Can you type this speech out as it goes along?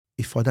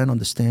if I don't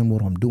understand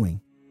what I'm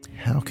doing,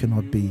 how can I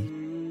be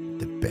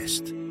the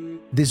best?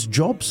 There's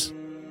jobs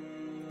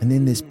and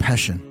then there's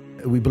passion.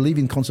 We believe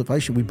in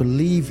conservation. We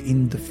believe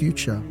in the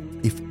future.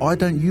 If I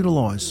don't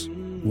utilize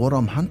what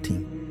I'm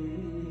hunting,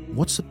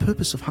 what's the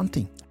purpose of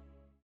hunting?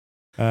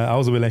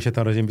 Welcome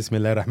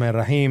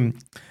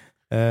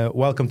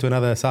to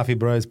another Safi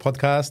Bros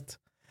podcast.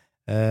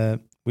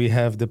 We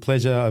have the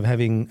pleasure of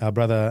having our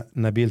brother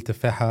Nabil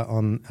Teffaha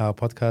on our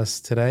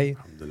podcast today.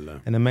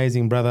 An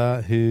amazing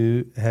brother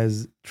who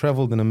has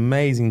traveled an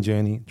amazing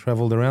journey,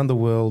 traveled around the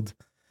world,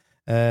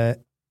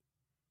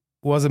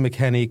 was a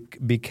mechanic,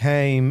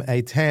 became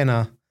a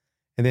tanner,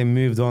 and then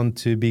moved on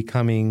to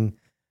becoming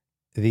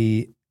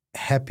the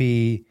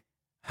happy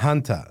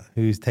hunter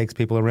who takes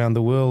people around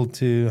the world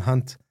to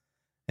hunt.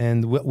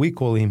 And what we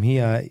call him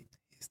here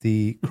is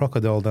the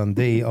Crocodile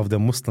Dundee of the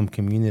Muslim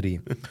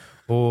community.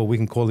 Or we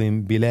can call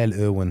him Bilal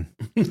Irwin.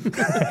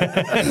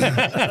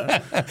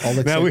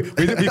 Now,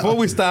 before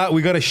we start,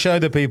 we got to show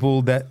the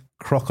people that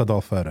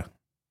crocodile photo.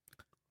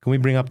 Can we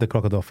bring up the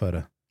crocodile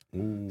photo?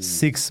 Ooh.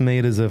 6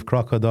 meters of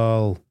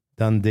Crocodile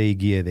Dundee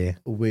gear there.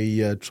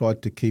 We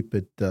tried to keep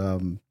it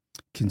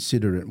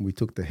considerate, and we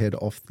took the head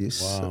off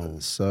this. Wow.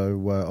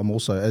 So I'm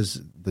also,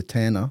 as the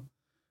tanner,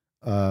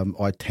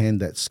 I tanned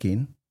that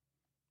skin.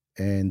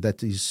 And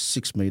that is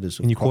 6 meters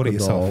of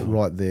crocodile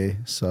right there.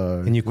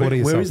 So, and you caught it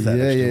yourself? Where is that?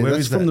 Yeah,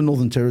 that's from the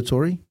Northern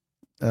Territory.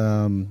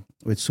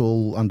 It's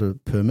all under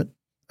permit.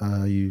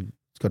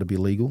 It's got to be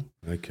legal.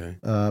 Okay.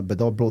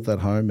 But I brought that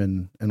home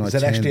and I tanned that.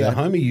 Is that actually at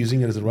home? Are you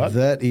using it as a rug?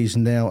 That is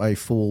now a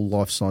full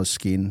life-size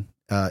skin.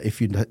 If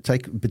you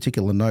take a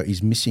particular note,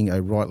 he's missing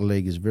a right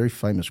leg. He's a very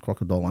famous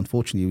crocodile.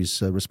 Unfortunately, he was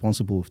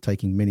responsible for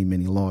taking many,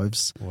 many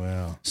lives.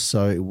 Wow.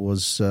 So it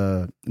was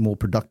more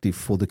productive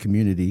for the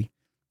community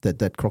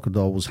that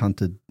crocodile was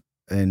hunted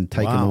and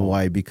taken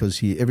away,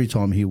 because every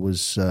time he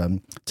was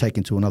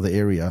taken to another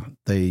area,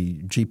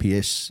 they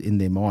GPS in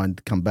their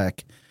mind come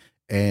back,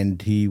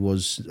 and he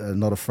was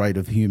not afraid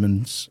of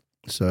humans.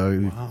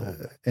 So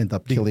end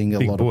up killing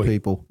a lot of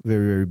people.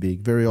 Very, very big,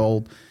 very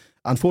old.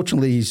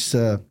 Unfortunately,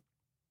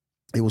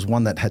 it was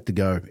one that had to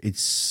go.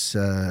 It's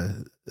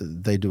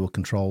they do a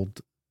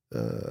controlled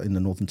in the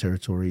Northern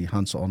Territory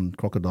hunts on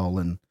crocodile,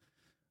 and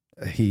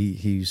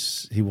he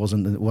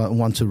wasn't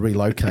one to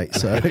relocate.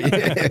 So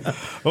yeah.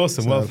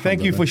 Awesome. Well,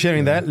 thank you for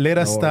sharing that. Let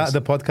us start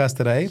the podcast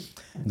today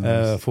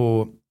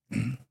for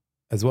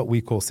as what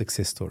we call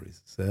success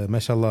stories. So,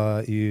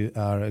 mashallah, you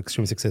are an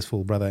extremely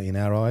successful brother in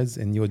our eyes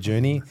in your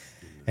journey,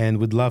 and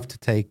would love to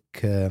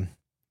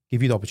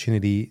give you the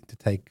opportunity to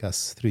take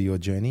us through your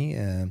journey.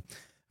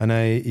 I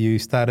know you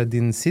started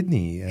in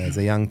Sydney as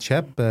a young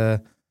chap.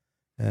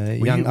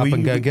 Young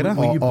up-and-go-getter.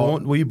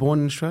 Were you born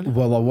in Australia?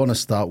 Well, I want to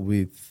start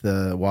with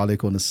wa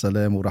alaikum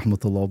assalam wa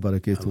rahmatullah wa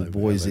barakatuh.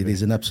 Boys, it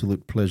is an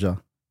absolute pleasure,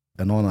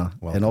 an honour.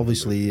 And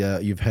obviously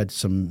you've had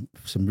some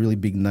really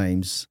big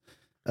names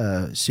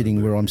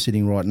sitting where I'm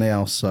sitting right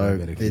now, so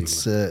it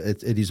is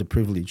a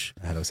privilege.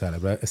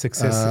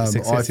 Success I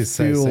is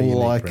feel so unique,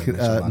 like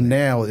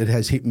now it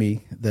has hit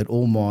me that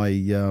all my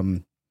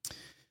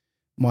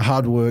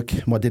hard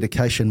work, my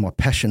dedication, my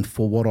passion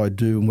for what I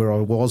do and where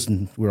I was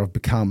and where I've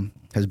become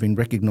has been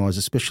recognised,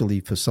 especially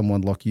for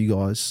someone like you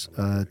guys,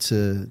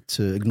 to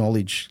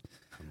acknowledge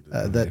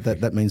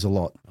that means a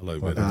lot.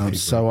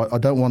 So I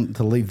don't want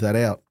to leave that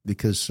out,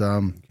 because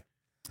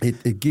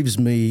it gives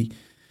me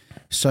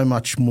so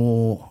much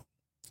more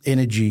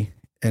energy,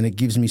 and it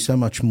gives me so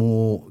much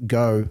more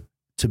go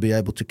to be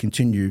able to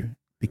continue,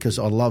 because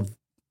I love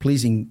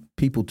pleasing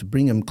people, to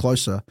bring them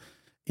closer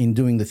in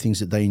doing the things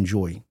that they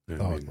enjoy.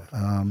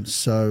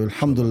 So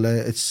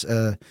alhamdulillah,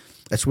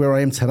 it's where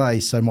I am today.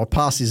 So my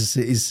past is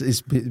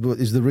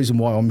the reason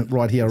why I'm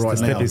right here right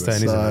now.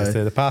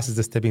 So the past is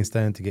the stepping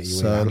stone to get you.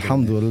 So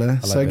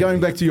alhamdulillah. So going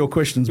back to your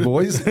questions,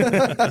 boys,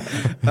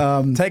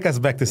 take us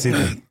back to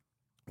Sydney.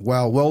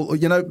 Well,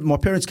 my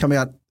parents come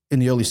out in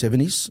the early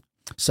 70s.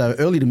 So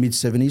early to mid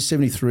 70s,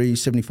 73,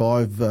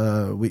 75.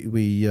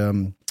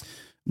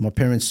 My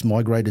parents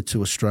migrated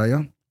to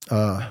Australia.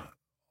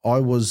 I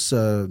was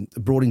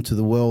brought into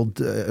the world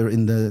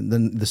in the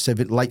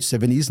late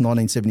 70s,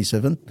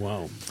 1977.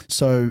 Wow.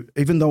 So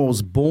even though I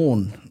was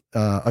born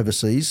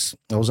overseas,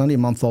 I was only a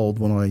month old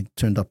when I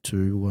turned up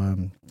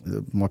to,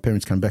 my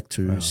parents came back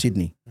to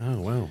Sydney.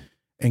 Oh, wow.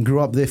 And grew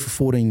up there for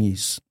 14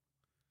 years.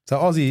 So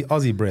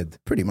Aussie bred.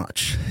 Pretty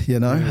much, But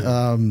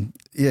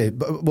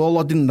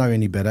I didn't know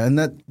any better. And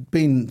that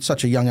being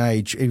such a young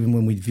age, even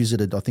when we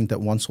visited, I think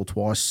that once or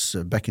twice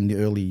back in the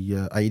early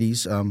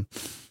 80s,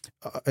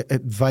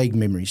 vague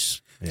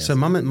memories. Yeah. So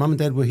mum and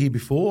dad were here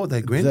before?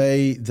 They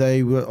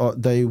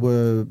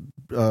were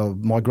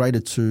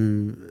migrated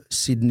to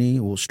Sydney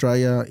or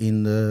Australia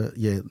in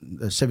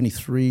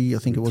 73. I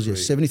think it was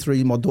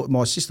 73.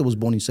 My sister was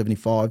born in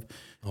 75.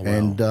 Oh, wow.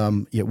 And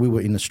we were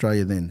in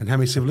Australia then. And how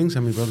many siblings?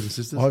 How many brothers and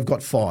sisters? I've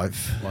got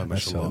 5. Wow,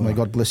 mashallah. May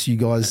God bless you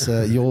guys,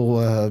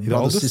 your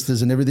brothers,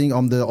 sisters and everything.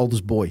 I'm the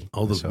oldest boy.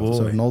 Oldest boy.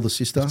 So an older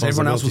sister. So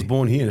everyone else was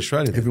born here in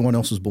Australia then? Everyone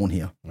else was born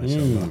here.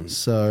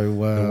 So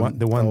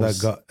the one that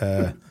got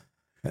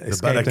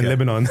escaped in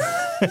Lebanon.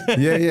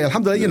 Yeah.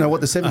 Alhamdulillah, you know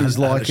what the 70s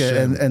like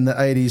and the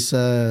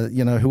 80s,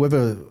 you know,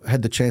 whoever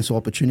had the chance or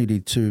opportunity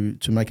to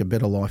make a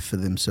better life for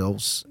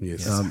themselves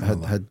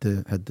had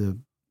the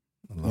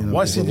you know,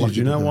 why Sydney? Do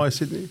you know why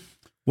Sydney?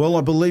 Well,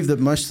 I believe that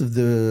most of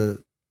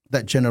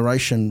that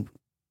generation,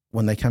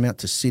 when they came out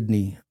to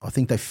Sydney, I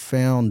think they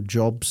found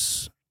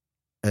jobs,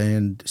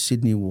 and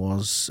Sydney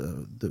was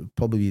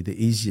probably the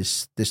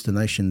easiest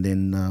destination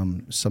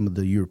than some of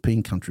the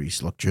European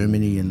countries like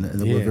Germany, and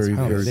they were very,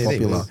 very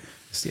popular.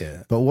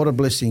 Yeah. But what a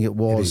blessing it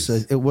was.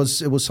 It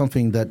was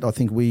something that I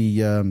think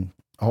we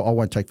I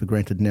won't take for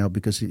granted now,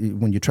 because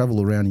when you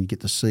travel around and you get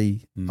to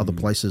see other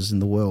places in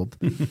the world,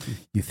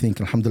 you think,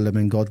 alhamdulillah,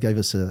 man, God gave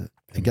us an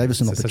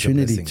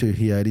opportunity to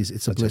hear.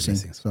 It's a blessing.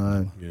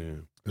 So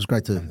it was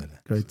great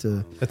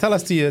to. Tell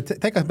us,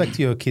 take us back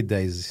to your kid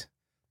days.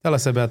 Tell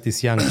us about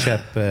this young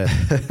chap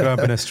growing up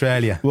in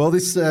Australia. Well,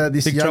 this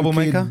big young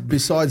troublemaker? kid,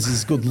 besides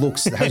his good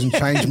looks, it hasn't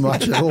changed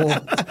much at all.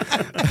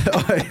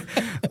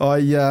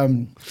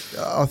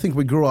 I think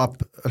we grew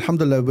up,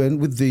 alhamdulillah,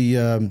 with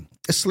the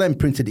Islam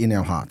printed in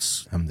our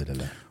hearts.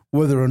 Alhamdulillah.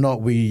 Whether or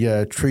not we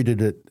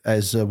treated it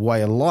as a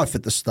way of life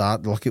at the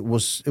start, like it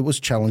was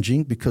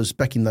challenging, because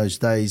back in those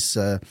days,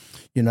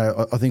 you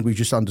know, I think we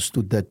just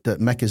understood that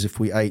Macca's, if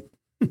we ate,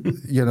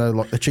 you know,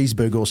 like a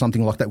cheeseburger or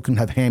something like that, we couldn't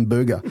have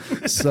hamburger.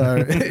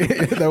 So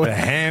they were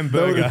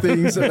the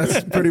things.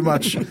 That's pretty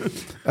much.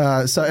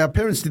 So our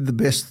parents did the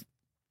best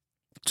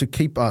to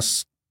keep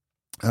us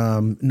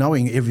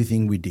knowing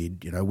everything we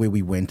did, you know, where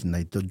we went, and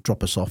they'd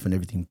drop us off and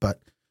everything. But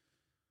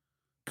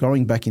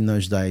growing back in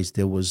those days,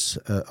 there was,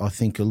 I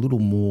think, a little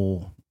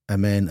more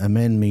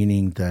aman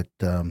meaning that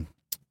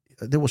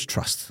there was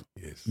trust.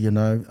 Yes. You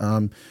know,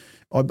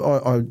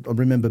 I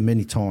remember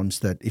many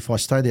times that if I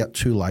stayed out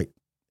too late,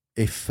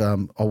 if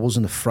I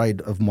wasn't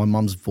afraid of my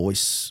mum's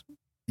voice,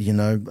 you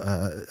know,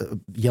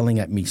 yelling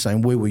at me,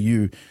 saying, "Where were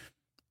you?"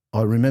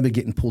 I remember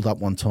getting pulled up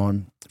one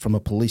time from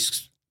a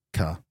police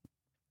car,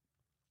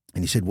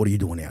 and he said, "What are you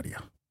doing out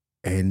here?"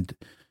 And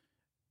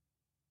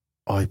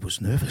I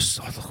was nervous.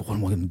 I was like, what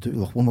am I going to do?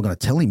 Like, what am I going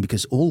to tell him?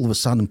 Because all of a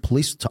sudden,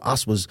 police to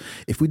us was,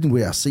 if we didn't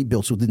wear our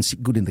seatbelts or didn't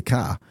sit good in the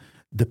car,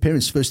 the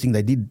parents' first thing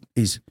they did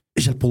is,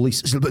 the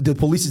police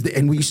is there.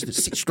 And we used to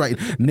sit straight.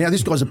 Now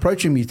this guy's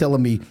approaching me,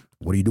 telling me,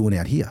 "What are you doing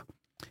out here?"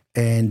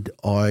 And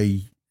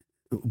I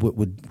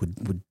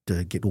would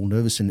get all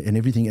nervous and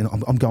everything. And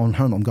I'm going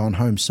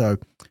home. So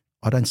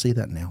I don't see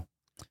that now.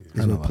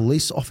 Because a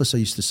police officer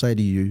used to say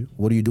to you,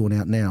 "What are you doing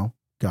out now?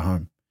 Go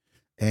home."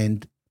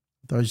 And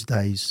those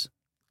days,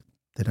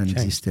 they don't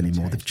exist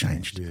anymore. They've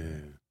changed. Yeah.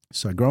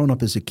 So growing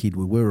up as a kid,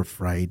 we were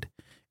afraid,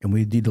 and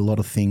we did a lot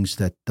of things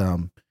that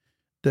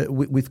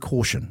with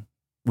caution,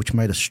 which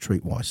made us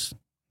streetwise.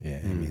 Yeah,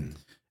 I mean,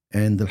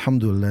 and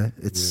alhamdulillah,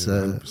 it's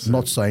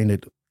not saying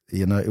it.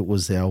 You know, it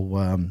was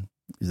our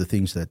the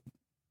things that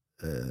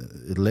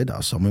it led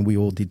us. I mean, we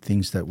all did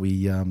things that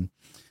we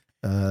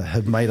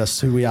have made us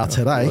who we are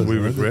today. We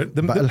regret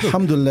them. But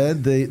alhamdulillah,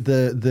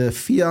 the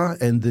fear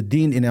and the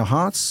deen in our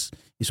hearts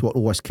is what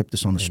always kept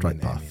us on the straight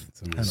path.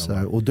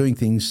 So, or doing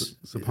things.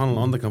 SubhanAllah,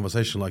 on the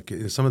conversation, like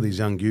some of these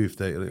young youth,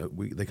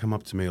 they come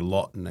up to me a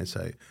lot and they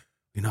say,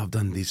 "You know, I've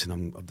done this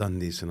and I've done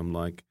this," and I'm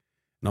like,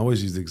 and I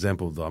always use the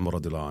example of the Amr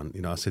radiallahu anh.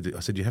 You know, I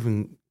said, you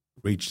haven't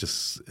reached a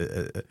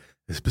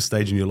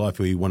stage in your life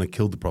where you want to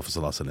kill the Prophet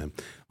sallallahu alaihi wasallam.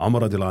 Amr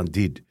radiallahu anh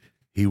did.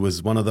 He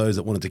was one of those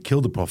that wanted to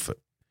kill the Prophet,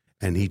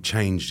 and he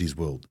changed his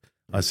world.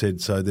 I said,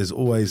 so there's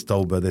always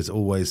tawbah, there's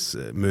always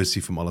mercy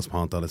from Allah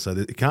subhanahu wa ta'ala. So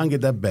it can't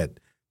get that bad.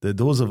 The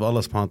doors of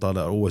Allah subhanahu wa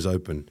ta'ala are always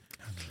open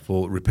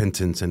for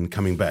repentance and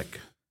coming back.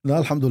 No,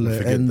 alhamdulillah.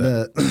 And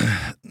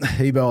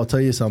Heba, I'll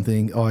tell you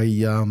something.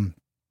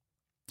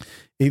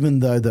 Even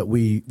though that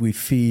we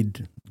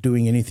feared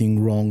doing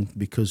anything wrong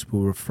because we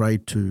were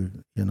afraid to,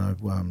 you know,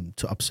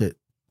 to upset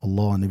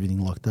Allah and everything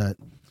like that.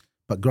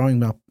 But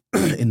growing up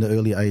in the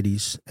early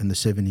 80s and the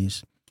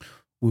 70s,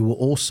 we were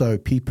also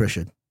peer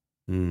pressured.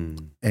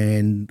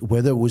 And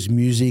whether it was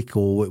music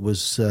or it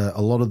was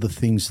a lot of the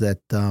things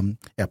that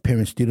our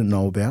parents didn't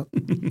know about,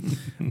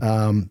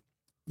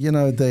 you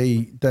know,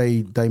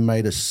 they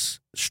made us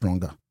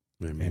stronger.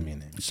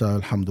 Amen. So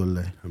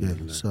alhamdulillah. Yeah.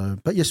 So,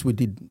 but yes, we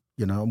did.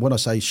 You know, when I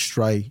say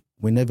stray,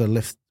 we never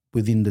left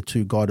within the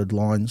two guided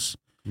lines.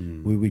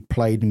 We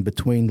played in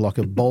between like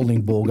a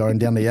bowling ball going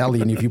down the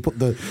alley, and if you put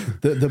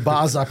the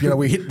bars up, you know,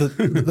 we hit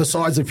the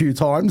sides a few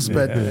times,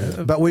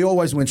 but we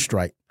always went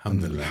straight.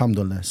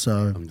 Alhamdulillah. So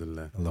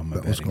Alhamdulillah.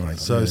 That was great.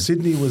 So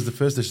Sydney was the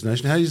first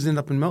destination. How did you end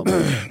up in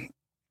Melbourne?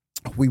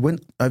 We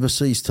went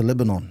overseas to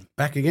Lebanon.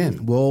 Back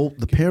again? Well,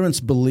 the parents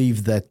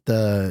believed that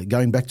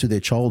going back to their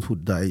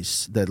childhood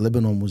days, that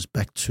Lebanon was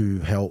back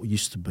to how it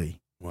used to be.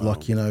 Wow.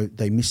 Like, you know,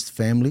 they missed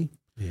family.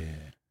 yeah.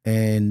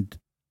 And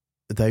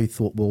they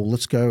thought, well,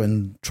 let's go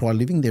and try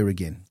living there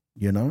again,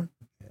 you know?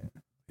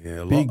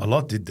 Yeah, a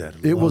lot did that.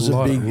 It was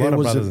a big... A lot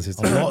of brothers and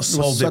sisters. A lot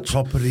sold their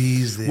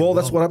properties. Well,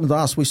 that's what happened to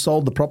us. We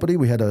sold the property.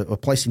 We had a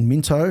place in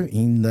Minto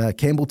in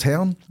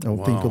Campbelltown.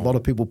 I think a lot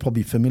of people are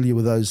probably familiar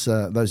with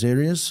those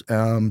areas.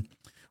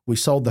 We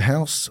sold the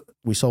house.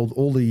 We sold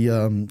all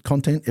the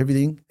content,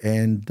 everything,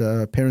 and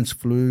parents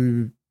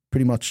flew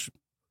pretty much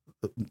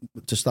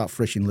to start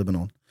fresh in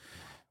Lebanon.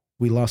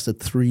 We lasted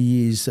 3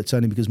 years. That's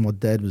only because my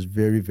dad was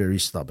very, very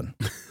stubborn.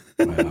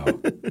 Wow.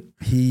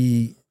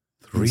 He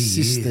 3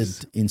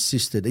 years.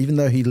 insisted, even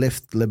though he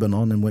left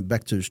Lebanon and went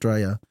back to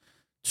Australia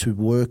to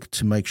work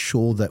to make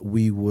sure that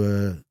we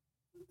were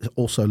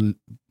also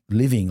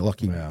living.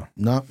 Like,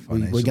 no,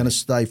 we're going to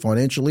stay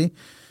financially.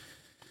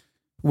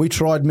 We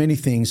tried many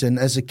things, and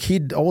as a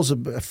kid, I was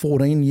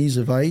 14 years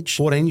of age.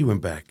 14, you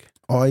went back.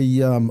 I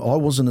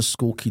wasn't a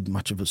school kid,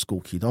 much of a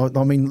school kid.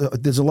 I mean,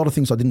 there's a lot of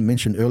things I didn't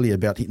mention earlier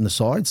about hitting the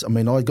sides. I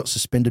mean, I got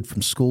suspended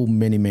from school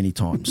many, many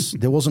times.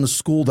 There wasn't a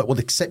school that would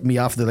accept me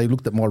after they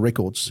looked at my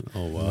records.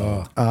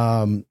 Oh,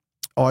 wow.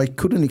 I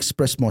couldn't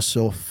express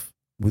myself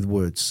with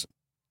words.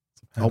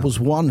 I was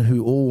one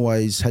who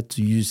always had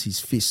to use his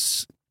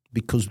fists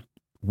because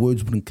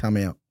words wouldn't come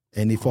out.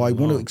 And if I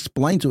want to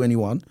explain to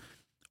anyone,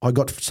 I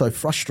got so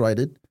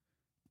frustrated.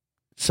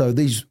 So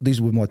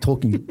these were my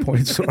talking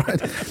points,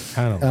 right?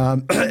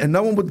 And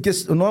no one would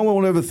guess. No one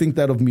will ever think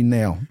that of me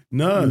now.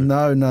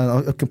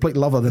 No, a complete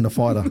lover than a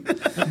fighter.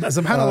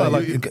 SubhanAllah,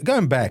 like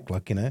going back,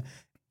 like, you know,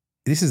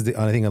 this is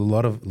I think a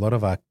lot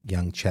of our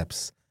young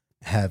chaps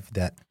have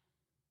that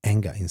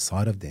anger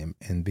inside of them,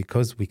 and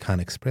because we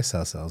can't express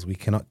ourselves, we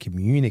cannot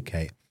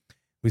communicate.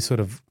 We sort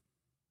of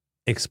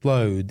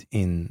explode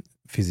in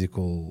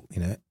physical,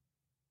 you know,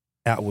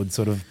 outward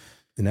sort of,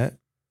 you know.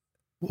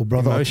 Well,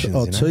 brother, emotions,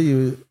 I'll tell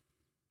you.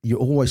 You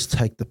always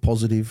take the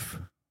positive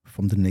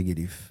from the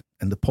negative.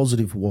 And the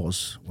positive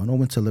was when I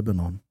went to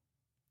Lebanon,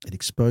 it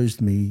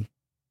exposed me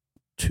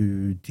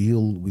to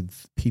deal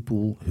with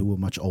people who were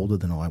much older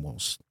than I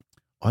was.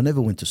 I never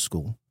went to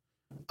school.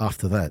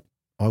 After that,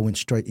 I went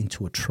straight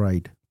into a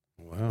trade.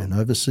 Wow. And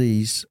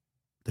overseas,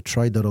 the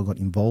trade that I got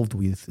involved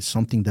with is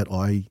something that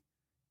I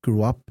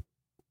grew up,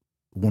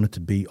 wanted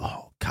to be,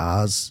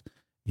 cars,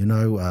 you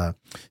know,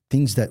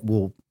 things that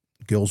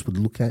girls would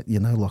look at, you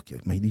know, like, I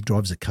mean, he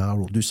drives a car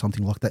or do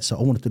something like that. So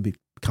I wanted to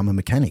become a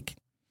mechanic.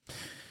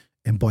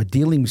 And by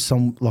dealing with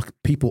some, like,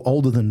 people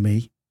older than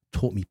me,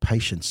 taught me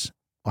patience.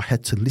 I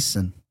had to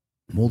listen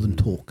more than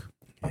talk.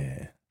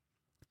 Yeah.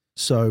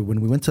 So when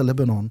we went to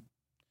Lebanon,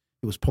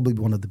 it was probably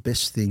one of the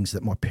best things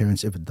that my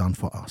parents ever done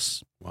for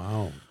us.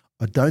 Wow.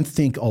 I don't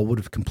think I would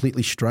have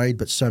completely strayed,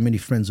 but so many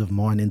friends of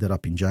mine ended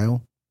up in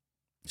jail.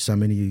 So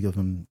many of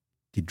them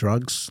did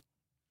drugs,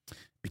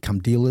 become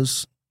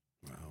dealers.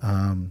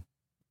 Wow.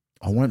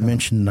 I won't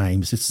mention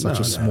names. It's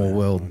such a small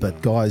world.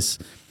 But guys,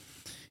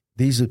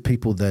 these are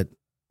people that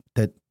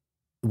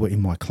were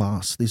in my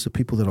class. These are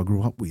people that I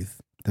grew up with,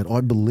 that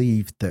I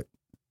believed that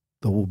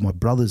they were my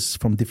brothers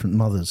from different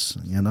mothers,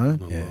 you know?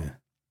 Yeah.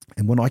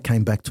 And when I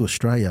came back to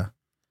Australia,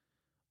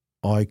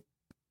 I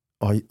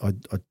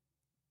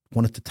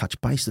wanted to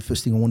touch base. The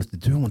first thing I wanted to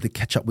do, I wanted to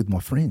catch up with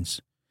my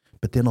friends.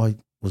 But then I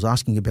was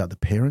asking about the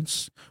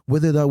parents,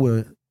 whether they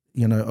were,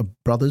 you know,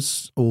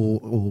 brothers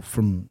or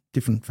from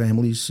different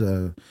families.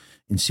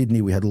 In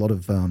Sydney, we had a lot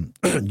of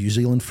New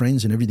Zealand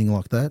friends and everything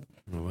like that.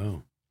 Oh,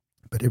 wow.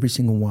 But every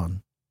single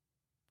one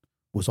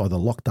was either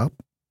locked up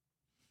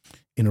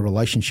in a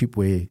relationship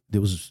where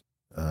there was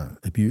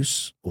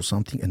abuse or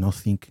something. And I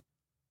think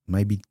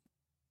maybe,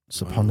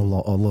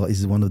 subhanAllah, Allah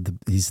is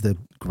He's the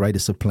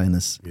greatest of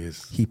planners.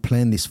 Yes. He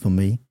planned this for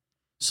me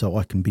so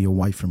I can be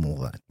away from all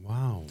that.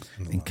 Wow.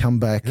 And come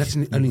back. And that's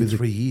only in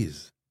 3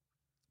 years.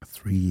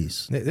 3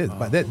 years.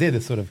 But they're the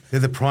sort of They're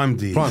the prime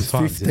deals. prime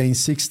times. 15,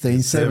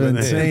 16,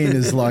 17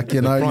 is like,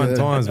 you know. Prime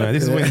times, man.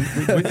 This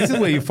is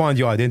where you find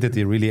your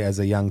identity really as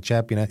a young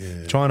chap, you know,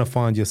 trying to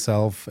find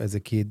yourself as a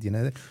kid, you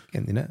know.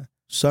 And, you know,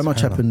 so much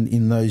happened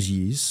in those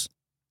years,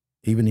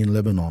 even in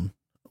Lebanon,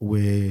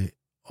 where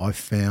I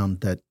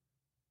found that,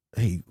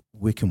 hey,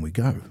 where can we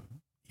go?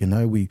 You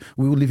know, we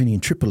were living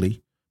in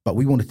Tripoli, but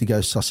we wanted to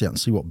go suss out and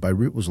see what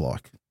Beirut was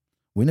like.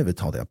 We never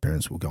told our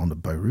parents we were going to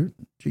Beirut.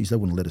 Geez, they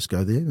wouldn't let us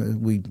go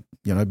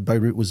there.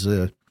 Beirut was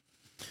the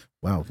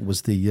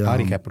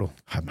party capital.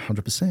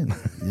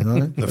 100%. You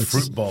know, the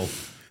fruit bowl.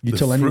 You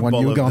tell anyone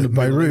you're going to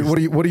Beirut.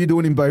 What are you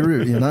doing in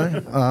Beirut? You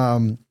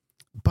know,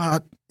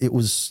 but it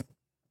was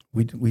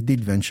we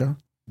did venture.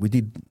 We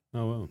did.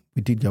 Oh wow.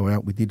 We did go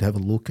out. We did have a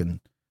look, and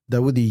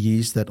there were the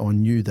years that I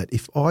knew that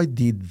if I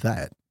did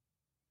that,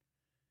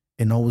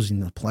 and I was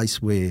in a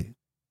place where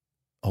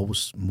I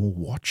was more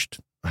watched.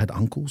 I had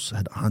uncles, I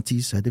had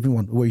aunties, I had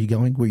everyone. Where are you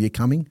going? Where are you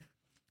coming?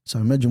 So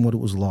imagine what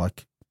it was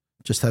like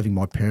just having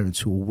my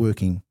parents who were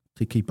working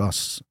to keep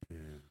us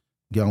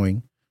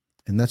going.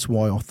 And that's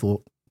why I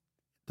thought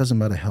it doesn't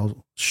matter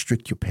how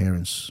strict your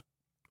parents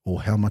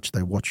or how much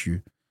they watch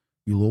you,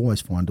 you'll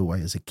always find a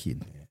way as a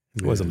kid.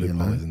 There's always a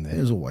loophole, isn't there?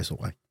 There's always a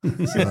way. You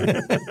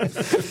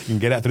can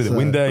get out through the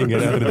window, you can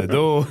get out through the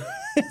door.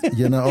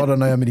 You know, I don't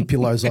know how many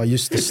pillows I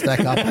used to stack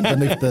up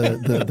underneath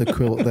the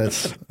quilt.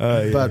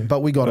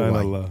 But we got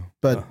away.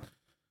 But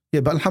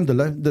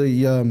alhamdulillah,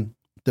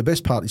 the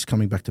best part is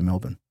coming back to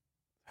Melbourne.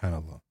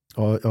 SubhanAllah.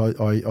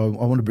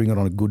 I want to bring it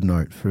on a good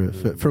note for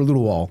a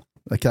little while.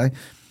 Okay,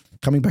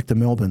 coming back to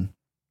Melbourne,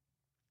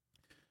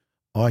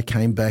 I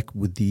came back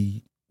with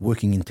the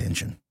working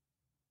intention.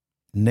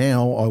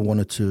 Now I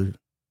wanted to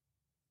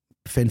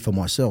fend for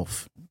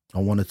myself. I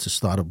wanted to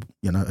start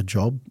a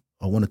job.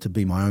 I wanted to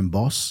be my own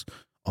boss.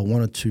 I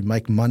wanted to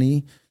make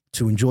money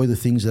to enjoy the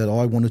things that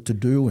I wanted to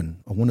do,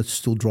 and I wanted to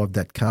still drive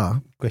that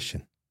car.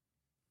 Question.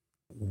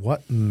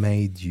 What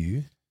made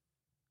you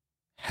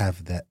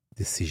have that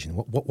decision?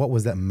 What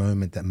was that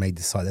moment that made you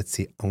decide, that's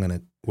it, I'm going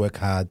to work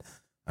hard,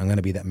 I'm going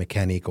to be that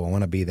mechanic, or I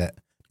want to be that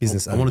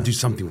business owner? I want to do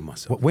something with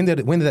myself. When did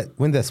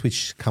that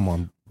switch come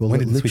on? Well, when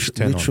did the switch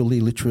turn on?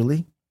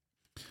 Literally,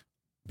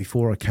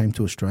 before I came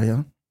to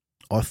Australia,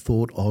 I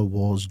thought I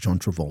was John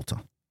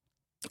Travolta.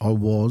 I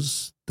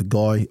was the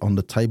guy on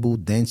the table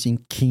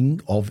dancing, king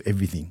of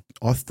everything.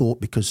 I thought,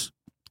 because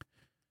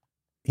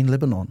in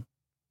Lebanon,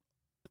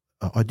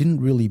 I didn't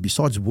really,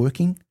 besides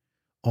working,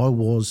 I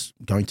was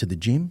going to the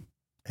gym,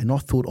 and I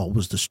thought I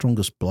was the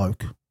strongest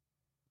bloke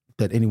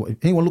that anyone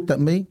looked at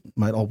me,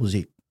 mate, I was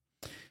it.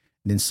 And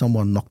then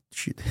someone knocked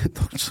shit.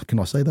 Can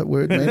I say that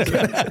word, man?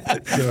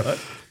 You're right.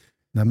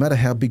 No matter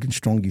how big and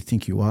strong you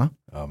think you are,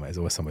 oh, mate, there's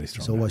always somebody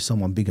stronger. there's always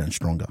someone bigger and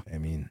stronger. I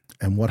mean,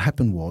 and what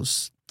happened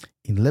was,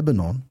 in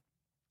Lebanon,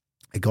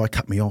 a guy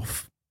cut me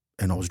off,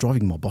 and I was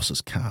driving my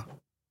boss's car.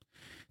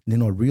 And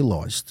then I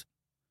realised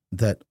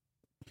that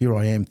here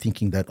I am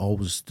thinking that I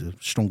was the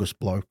strongest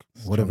bloke,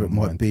 whatever it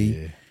might be.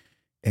 Yeah.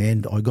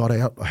 And I got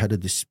out. I had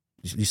this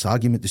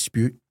argument,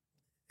 dispute,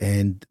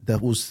 and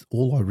that was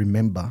all I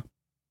remember.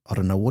 I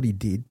don't know what he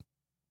did,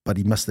 but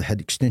he must have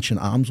had extension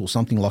arms or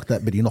something like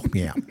that, but he knocked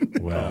me out.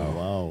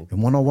 Wow.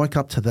 And when I woke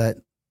up to that,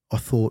 I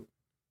thought,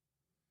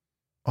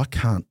 I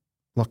can't,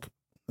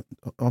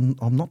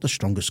 I'm not the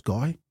strongest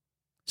guy.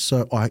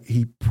 So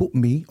he put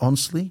me,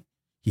 honestly,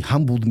 he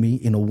humbled me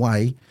in a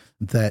way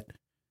that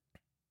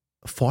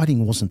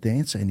fighting wasn't the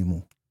answer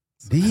anymore.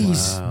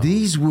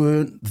 These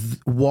weren't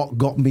what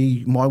got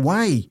me my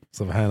way.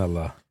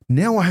 Subhanallah.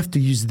 Now I have to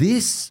use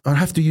this. I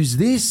have to use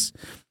this.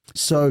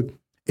 So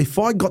if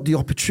I got the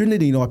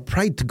opportunity and I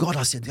prayed to God,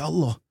 I said, Ya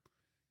Allah,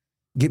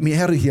 get me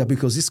out of here,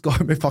 because this guy,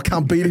 if I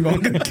can't beat him,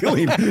 I'm going to kill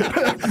him.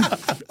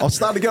 I'll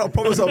start again. I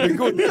promise I'll be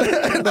good.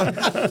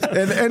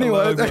 and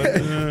anyway,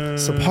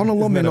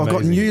 subhanAllah, man, I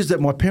got news that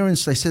my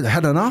parents, they said they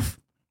had enough.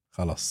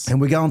 Khalas. And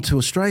we're going to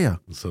Australia.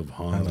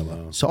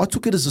 Subhanallah. So I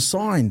took it as a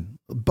sign.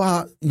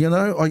 But,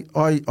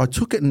 I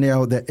took it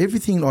now that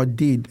everything I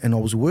did, and I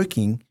was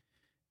working,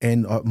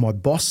 and my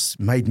boss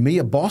made me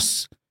a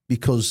boss,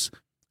 because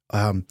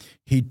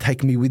he'd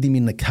take me with him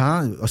in the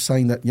car,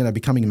 saying that,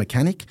 becoming a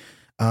mechanic.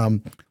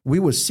 We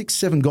were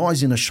 6-7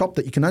 guys in a shop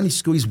that you can only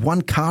squeeze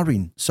one car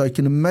in. So you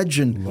can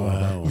imagine,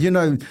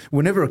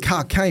 whenever a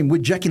car came,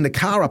 we're jacking the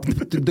car up.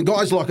 The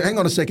guy's like, hang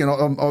on a second,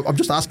 I'm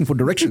just asking for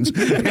directions.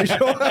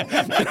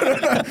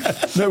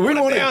 No, we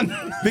weren't,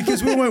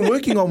 because we weren't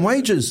working on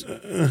wages.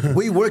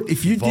 We worked,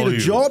 if you did a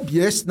job,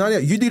 you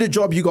did a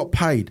job, you got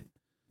paid.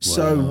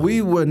 So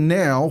we were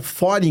now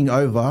fighting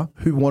over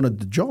who wanted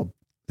the job.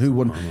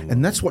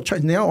 And that's what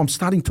changed. Now I'm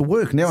starting to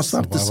work. Now I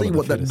start to see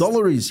what that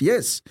dollar is.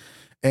 Yes.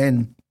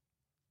 And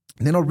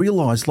then I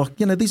realised,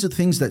 these are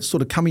things that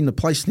sort of come into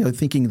place now,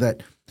 thinking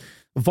that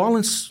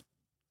violence,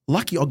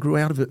 lucky I grew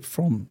out of it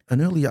from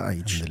an earlier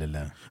age.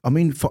 I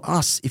mean, for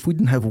us, if we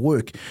didn't have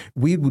work,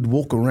 we would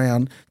walk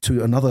around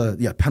to another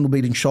panel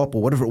beating shop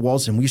or whatever it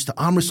was, and we used to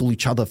arm wrestle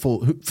each other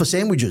for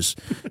sandwiches.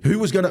 Who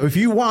was going to, if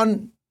you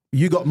won,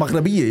 you got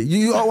maghrabiya.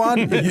 You got one.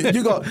 You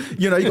got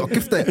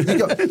kifta.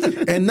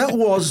 And that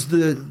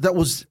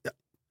was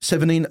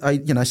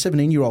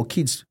 17-year-old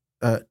kids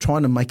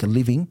trying to make a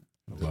living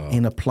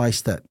in a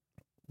place that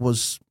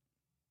was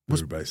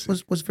very basic.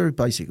 Was very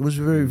basic. It was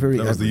very, very.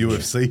 That was the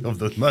UFC of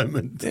the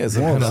moment. Yeah,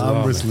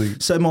 arm wrestling.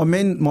 So my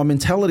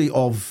mentality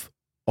of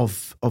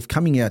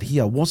coming out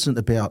here wasn't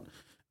about.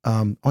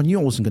 I knew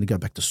I wasn't going to go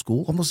back to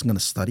school. I wasn't going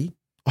to study.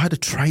 I had a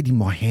trade in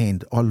my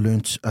hand. I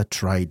learnt a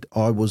trade.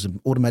 I was an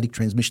automatic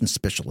transmission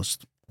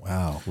specialist.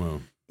 Wow.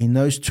 In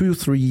those 2 or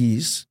 3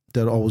 years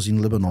that I was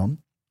in Lebanon,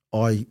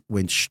 I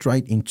went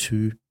straight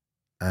into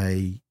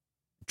a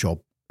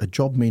job. A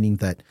job meaning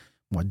that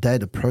my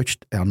dad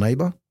approached our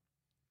neighbour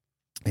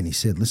and he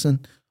said,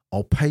 listen,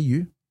 I'll pay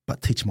you,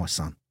 but teach my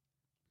son.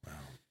 Wow.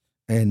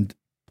 And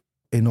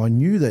I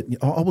knew that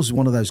I was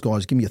one of those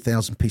guys, give me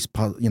 1,000-piece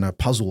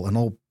puzzle, and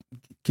I'll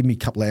give me a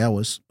couple of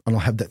hours and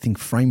I'll have that thing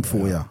framed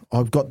for you.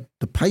 I've got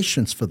the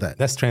patience for that.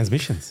 That's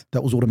transmissions.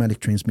 That was automatic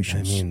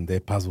transmissions. I mean, they're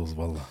puzzles,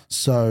 wallah.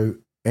 So,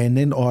 and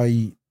then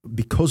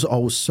because I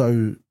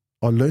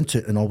learnt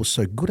it and I was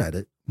so good at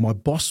it, my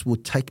boss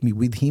would take me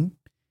with him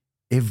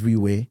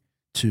everywhere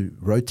to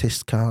road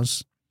test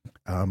cars.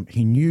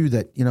 He knew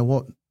that,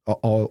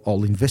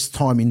 I'll invest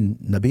time in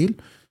Nabil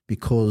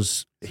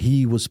because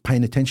he was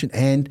paying attention,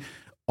 and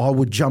I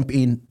would jump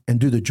in and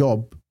do the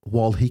job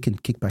while he can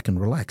kick back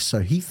and relax. So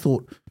he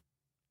thought,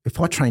 if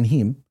I train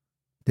him,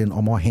 then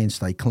my hands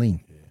stay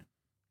clean.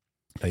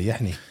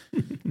 And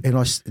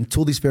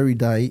until this very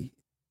day,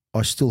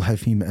 I still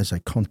have him as a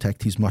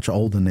contact. He's much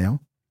older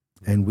now,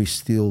 and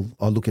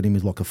I look at him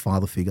as like a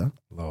father figure.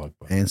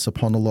 And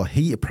subhanAllah,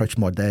 he approached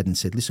my dad and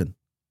said, listen,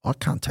 I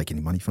can't take any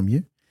money from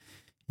you.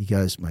 He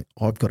goes, mate,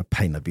 I've got to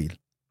pay Nabil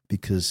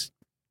because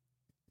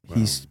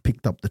he's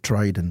picked up the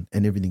trade and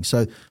everything.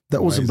 So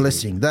that was a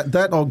blessing.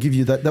 That I'll give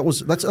you that.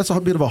 That's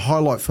a bit of a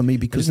highlight for me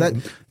because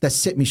that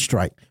set me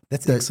straight.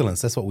 That's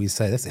excellence. That's what we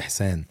say. That's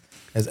ihsan.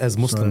 As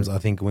Muslims, I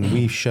think when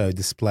we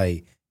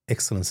display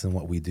excellence in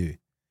what we do,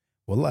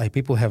 wallahi,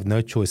 people have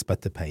no choice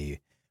but to pay you.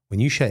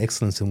 When you show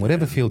excellence in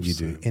whatever field you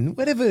do, in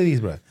whatever it is,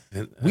 bro,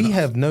 we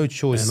have no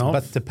choice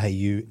but to pay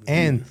you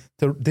and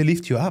to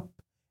lift you up.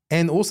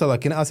 And also,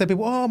 like, I say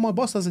people, oh, my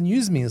boss doesn't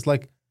use me. It's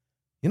like,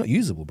 you're not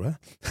usable, bro.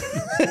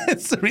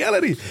 It's the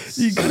reality.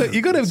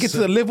 You gotta get to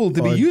the level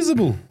to be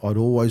usable. I'd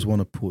always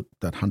want to put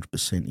that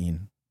 100%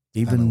 in.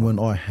 Even when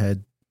I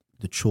had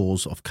the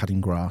chores of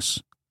cutting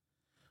grass,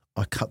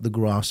 I cut the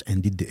grass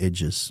and did the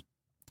edges.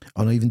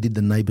 I even did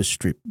the neighbour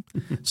strip.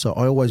 So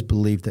I always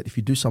believed that if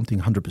you do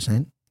something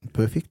 100%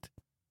 perfect,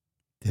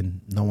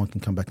 then no one can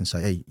come back and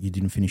say, hey, you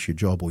didn't finish your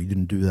job or you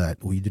didn't do that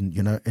or you didn't,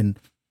 And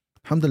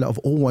alhamdulillah, I've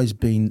always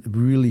been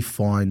really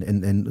fine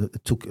and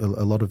took a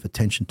lot of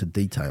attention to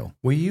detail.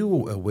 Were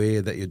you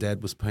aware that your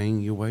dad was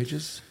paying your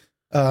wages?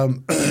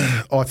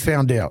 I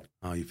found out.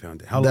 Oh, you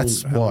found out. How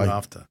long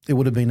after? It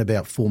would have been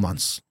about 4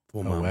 months.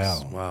 4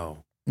 months.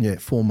 Wow. Yeah,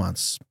 4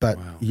 months. But,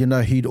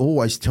 he'd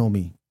always tell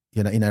me,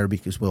 in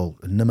Arabic as well,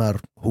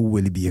 Namar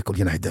huwa li biyakul,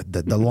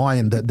 the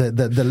lion,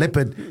 the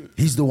leopard,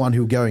 he's the one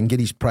who'll go and get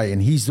his prey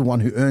and he's the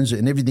one who earns it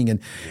and everything.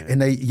 And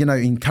they,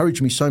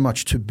 encouraged me so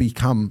much to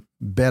become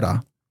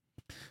better.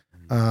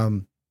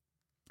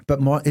 But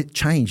it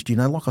changed,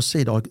 like I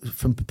said,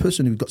 from a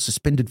person who got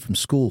suspended from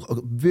school, I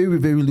got very,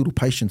 very little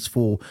patience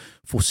for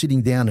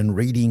sitting down and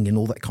reading and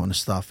all that kind of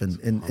stuff.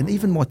 And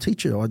even my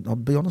teacher, I'll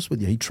be honest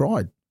with you, he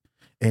tried.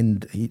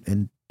 And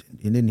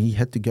then he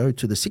had to go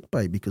to the sick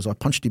bay because I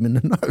punched him in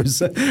the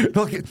nose.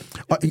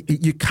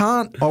 You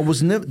can't. I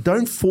was never.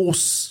 Don't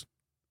force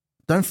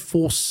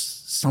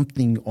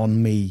something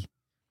on me.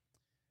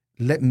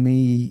 Let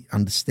me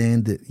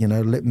understand it.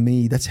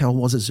 That's how I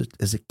was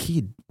as a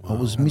kid. Wow. I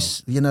was it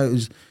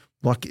was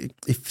like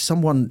if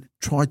someone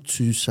tried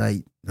to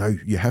say no,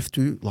 you have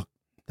to.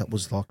 That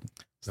was like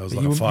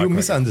you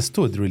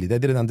misunderstood. Really, they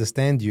didn't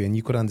understand you, and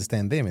you could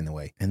understand them in a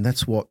way. And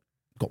that's what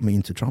got me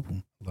into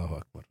trouble. Allahu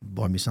Akbar.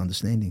 By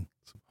misunderstanding.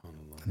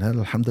 And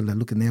alhamdulillah,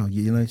 look at now,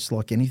 it's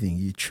like anything.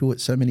 You chew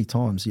it so many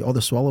times. You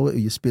either swallow it or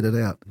you spit it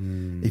out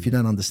if you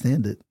don't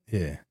understand it.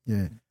 Yeah.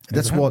 Yeah.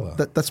 That's what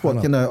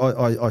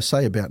I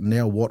say about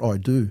now what I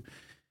do.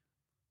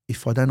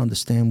 If I don't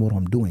understand what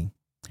I'm doing,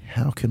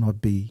 how can I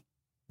be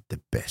the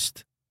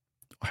best?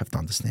 I have to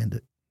understand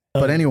it.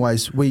 But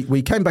anyways,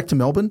 we came back to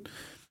Melbourne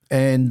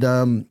and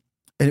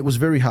it was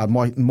very hard.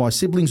 My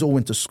siblings all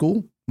went to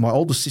school. My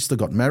older sister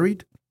got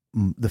married.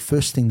 The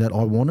first thing that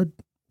I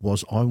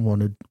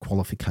wanted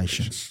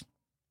qualifications,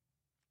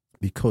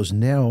 because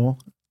now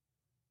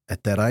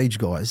at that age,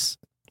 guys,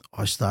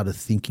 I started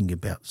thinking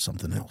about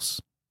something else.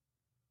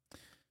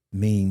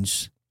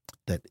 Means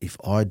that if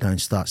I don't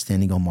start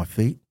standing on my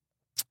feet,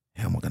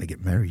 how am I going to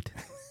get married?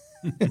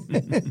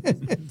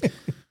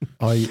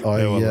 As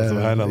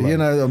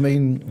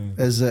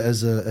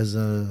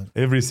a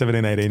every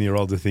 17,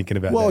 18-year-olds are thinking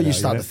about. Well, that you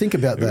start to think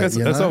about that.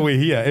 That's what we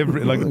hear.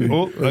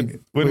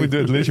 When we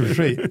do a leadership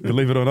retreat,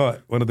 believe it or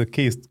not, one of the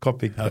key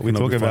topics that we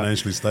talk about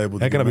financially stable.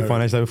 How can I be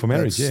financially stable for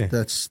marriage?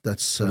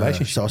 That's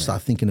relationship. So I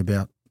start thinking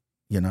about,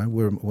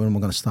 where am I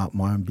going to start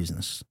my own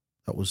business?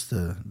 That was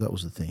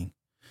the thing,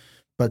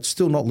 but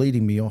still not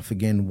leading me off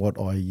again what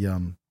I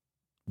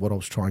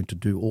was trying to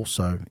do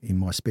also in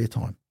my spare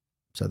time.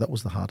 So that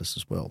was the hardest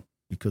as well,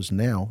 because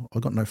now I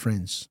got no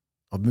friends.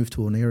 I've moved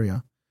to an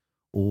area,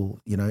 or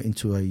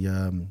into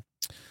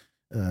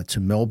to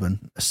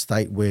Melbourne, a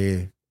state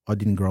where I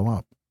didn't grow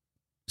up.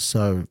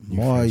 So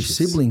my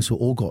siblings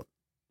all got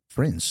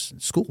friends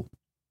at school,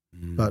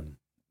 but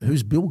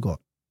who's Bill got?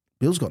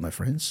 Bill's got no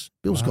friends.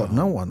 Bill's got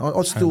no one. I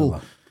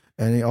still,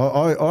 and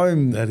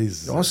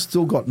I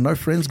still got no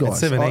friends, guys.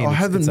 17, I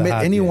haven't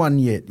met anyone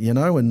yet,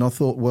 And I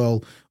thought,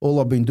 well, all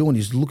I've been doing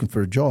is looking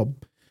for a job,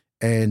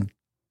 and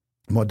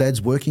my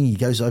dad's working. He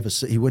goes over.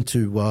 He went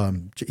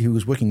to. He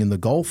was working in the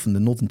Gulf in the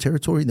Northern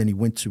Territory. Then he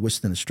went to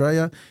Western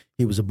Australia.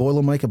 He was a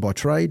boilermaker by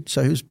trade,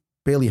 so he was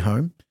barely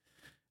home.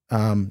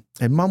 And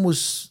Mum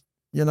was,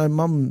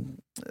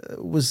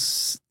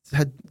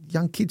 had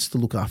young kids to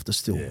look after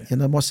still.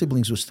 Yeah. My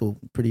siblings were still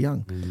pretty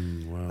young.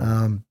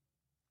 Wow.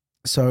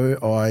 So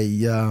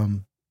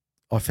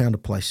I found a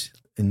place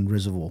in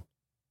Reservoir,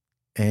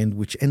 and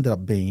which ended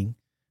up being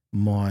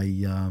my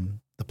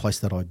the place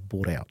that I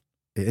bought out.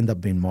 It ended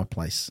up being my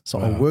place. So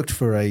I worked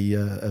for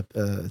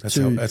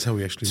that's how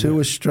we actually two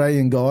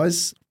Australian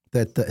guys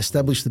that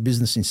established the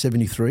business in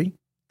 1973.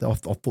 I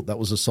thought that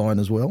was a sign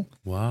as well.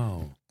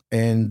 Wow.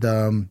 And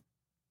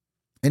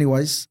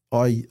anyways,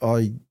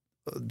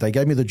 they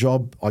gave me the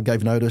job. I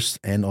gave notice,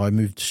 and I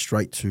moved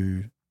straight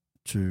to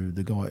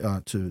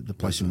the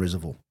place in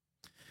Reservoir.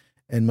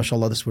 And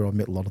mashallah, that's where I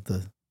met a lot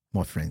of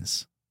my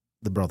friends,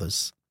 the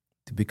brothers,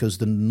 because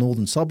the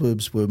northern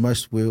suburbs were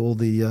all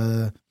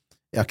the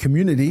our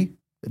community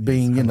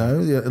being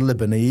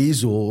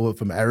Lebanese or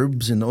from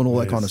Arabs and all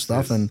that kind of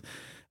stuff. Yes.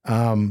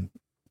 And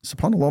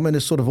SubhanAllah, I mean,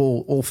 it sort of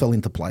all fell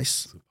into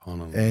place.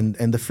 SubhanAllah.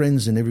 And the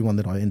friends and everyone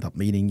that I end up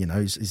meeting, you know,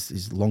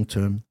 is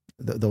long-term.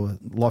 They were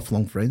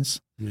lifelong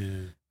friends.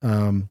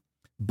 Yeah.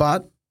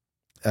 But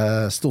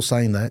still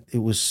saying that, it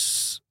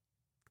was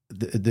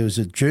there was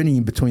a journey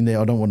in between there.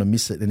 I don't want to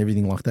miss it and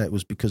everything like that. It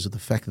was because of the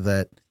fact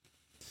that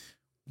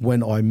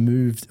when I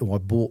moved or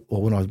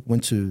when I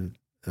went to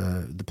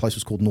the place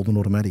was called Northern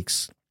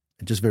Automatics,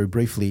 and just very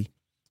briefly,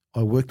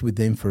 I worked with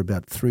them for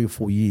about 3 or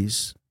 4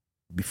 years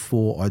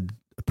before I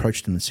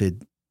approached them and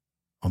said,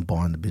 "I'm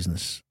buying the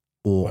business,"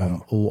 or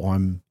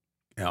I'm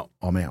out.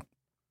 I'm out.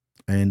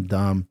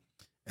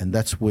 And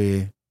that's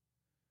where,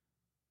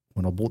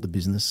 when I bought the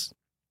business,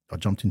 I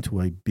jumped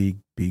into a big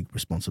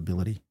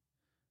responsibility,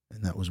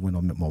 and that was when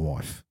I met my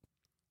wife.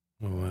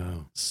 Oh,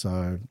 wow.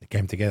 So It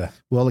came together.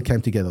 well, it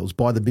came together. It was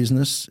buy the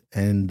business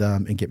and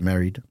get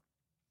married.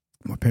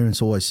 My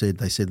parents always said,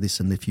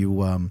 listen, if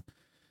you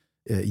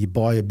you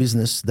buy a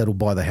business, that'll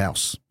buy the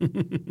house.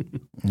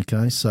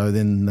 Okay, so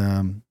then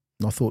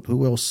I thought,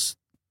 who else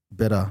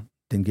better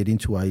than get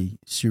into a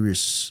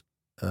serious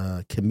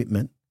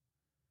commitment,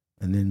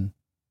 and then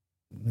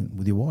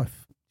with your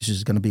wife. This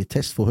is going to be a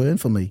test for her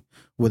and for me,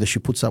 whether she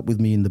puts up with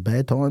me in the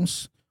bad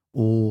times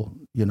or,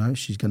 you know,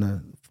 she's going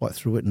to fight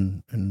through it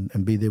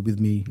and be there with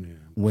me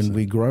when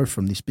we grow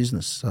from this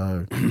business.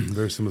 So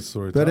very similar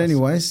story. But to us.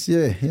 anyways,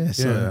 yeah.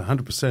 So, Yeah,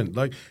 100%.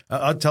 Like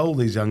I tell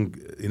these young,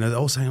 you know, they're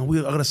all saying, "Oh,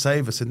 I got to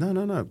save." I said,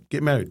 "No,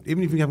 get married.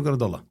 Even if you haven't got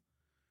 $1,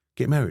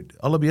 get married.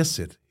 Allah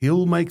said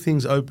He'll make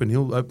things open.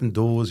 He'll open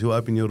doors. He'll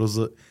open your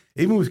rizq.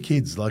 Even with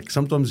kids, like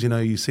sometimes, you know,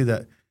 you see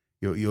that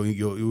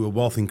your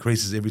wealth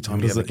increases every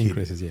time you have a kid.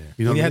 Increases, yeah.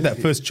 You know when you what had I mean?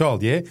 that first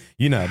child, yeah,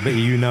 you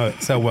know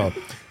it so well.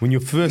 When your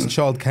first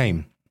child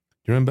came,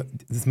 do you remember?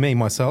 This is me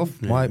myself.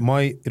 Yeah.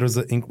 It was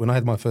when I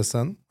had my first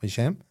son,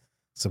 Hisham.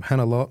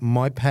 Subhanallah,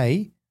 my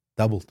pay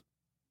doubled.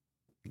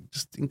 It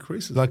just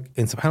increases. Like,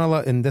 and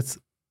Subhanallah, and that's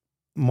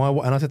and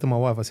I said to my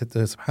wife, I said to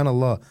her,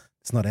 Subhanallah,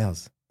 it's not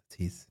ours, it's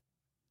his.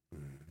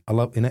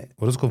 Allah,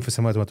 ورزقكم في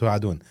السماوات وما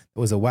توعدون. It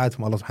was a wa'ad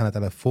from Allah subhanahu wa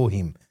ta'ala for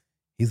him.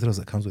 His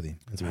rizq comes with him.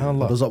 And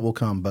subhanallah. the result will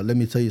come. But let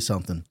me tell you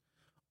something.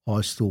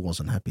 I still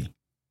wasn't happy.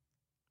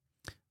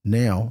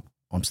 Now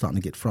I'm starting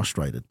to get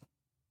frustrated.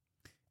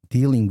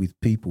 Dealing with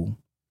people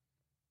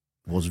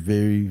was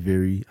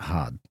very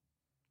hard,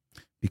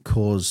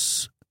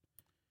 because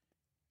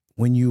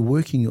when you're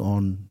working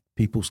on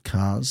people's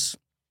cars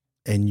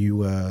and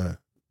you are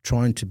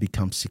trying to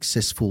become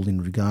successful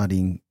in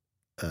regarding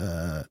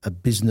a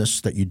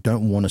business that you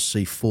don't want to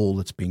see fall,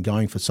 that's been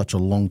going for such a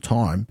long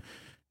time,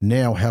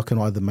 now how can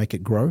I either make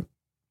it grow,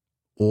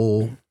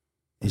 or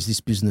is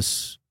this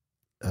business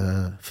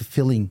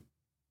fulfilling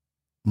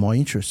my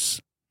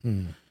interests?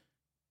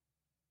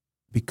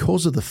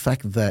 Because of the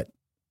fact that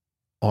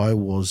I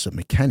was a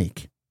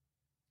mechanic,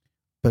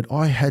 but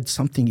I had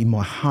something in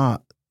my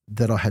heart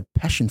that I had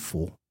passion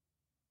for,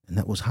 and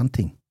that was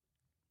hunting.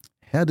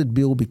 How did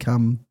Bill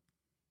become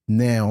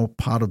now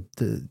part of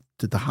the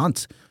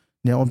hunt?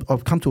 Now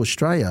I've come to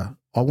Australia.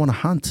 I want to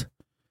hunt.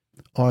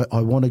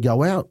 I want to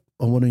go out.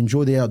 I want to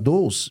enjoy the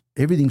outdoors.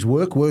 Everything's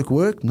work.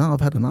 No,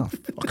 I've had enough.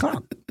 I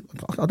can't.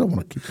 I don't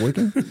want to keep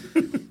working.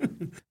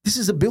 This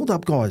is a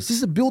build-up, guys. This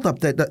is a build-up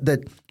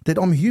that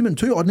I'm human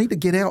too. I need to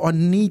get out. I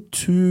need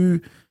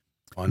to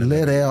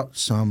let out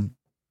some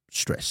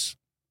stress.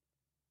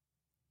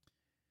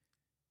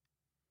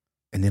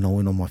 And then I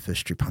went on my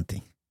first trip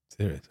hunting.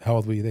 Serious? How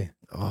old were you there?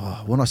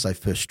 Oh, when I say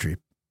first trip,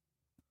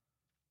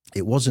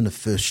 it wasn't a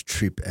first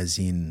trip as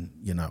in,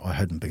 you know, I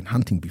hadn't been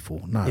hunting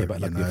before. No. Yeah,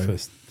 but like your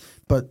first.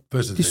 But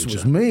First this adventure.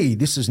 was me.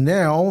 This is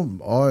now,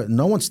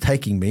 no one's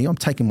taking me. I'm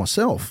taking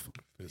myself,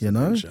 First you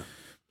know. adventure.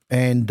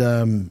 And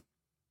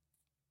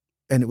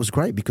it was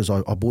great because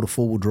I bought a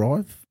 4-wheel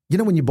drive. You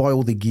know when you buy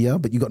all the gear,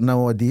 but you got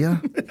no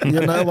idea? You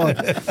know,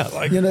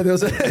 like you know, there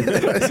was a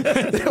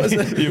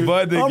You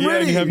buy the gear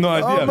and you have no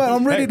idea. Oh, man,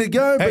 I'm ready to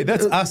go. Hey,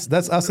 but,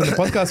 that's us in the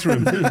podcast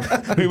room.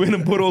 We went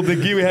and put all the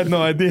gear, we had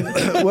no idea.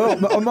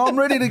 well, I'm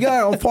ready to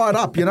go. I'm fired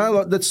up. You know,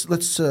 like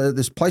let's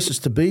there's places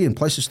to be and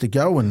places to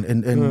go, and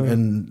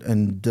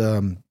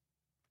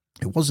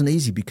it wasn't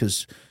easy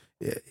because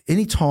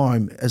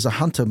anytime as a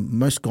hunter,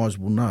 most guys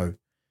will know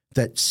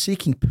that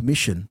seeking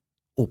permission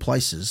or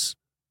places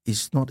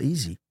is not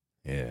easy.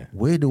 Yeah.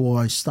 Where do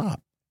I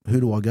start?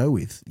 Who do I go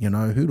with? You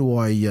know, who do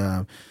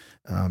I?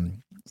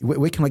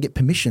 Where can I get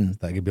permission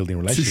Like a building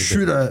to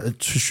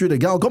relationship. shoot a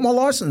gun? I got my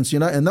license, you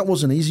know, and that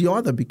wasn't easy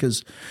either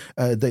because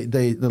a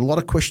lot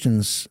of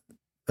questions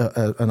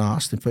are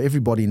asked, and for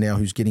everybody now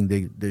who's getting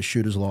their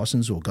shooter's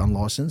license or gun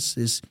license,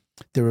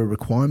 there are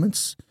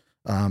requirements,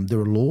 there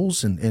are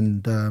laws, and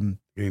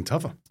Getting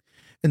tougher.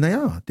 and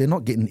they're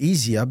not getting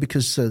easier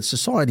because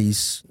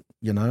society's,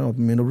 you know, I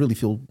mean, I really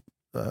feel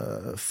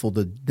for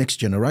the next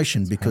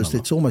generation because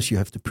it's almost you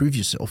have to prove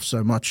yourself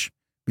so much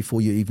before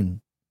you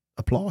even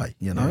apply,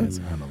 you know.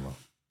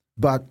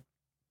 But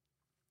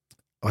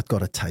I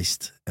got a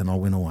taste and I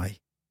went away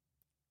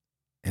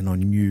and I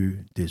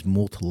knew there's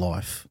more to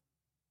life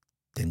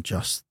than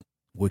just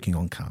working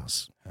on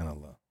cars.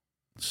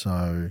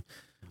 So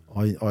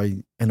I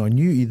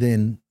knew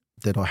then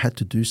that I had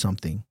to do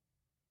something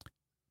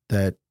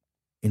that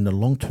in the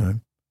long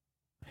term,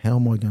 how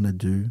am I going to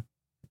do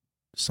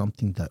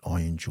something that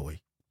I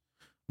enjoy?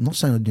 I'm not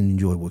saying I didn't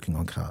enjoy working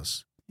on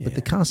cars, but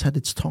the cars had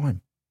its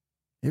time.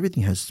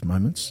 Everything has its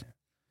moments,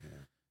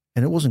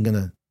 and it wasn't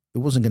going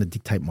to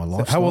dictate my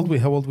lifestyle. So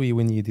how old were you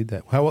when you did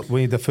that? How old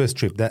were you the first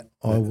trip?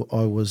 I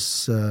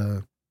was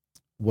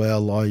when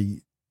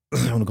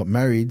I got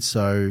married,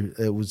 so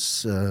it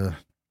was.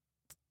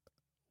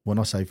 When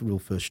I say real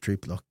first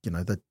trip, like, you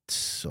know, that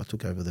I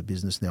took over the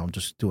business. Now I'm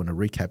just doing a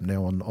recap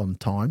now on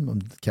time.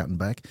 I'm counting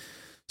back.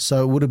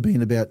 So it would have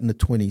been about in the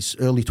 20s,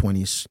 early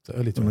 20s,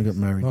 when I got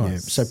married.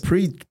 Nice. Yeah. So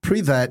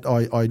pre that,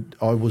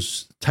 I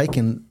was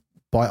taken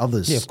by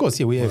others. Yeah, of course.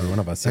 Yeah, every one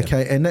of us. Yeah.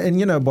 Okay, and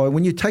you know,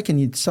 when you're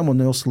taken, someone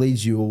else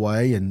leads you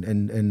away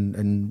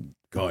and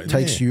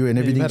takes you and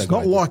everything. It's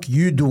not like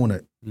you doing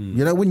it.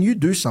 You know, when you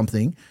do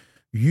something,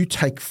 you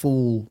take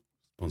full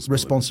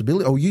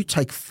responsibility, or you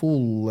take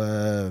full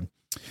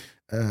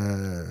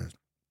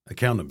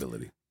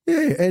accountability.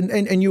 Yeah,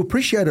 and you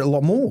appreciate it a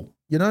lot more.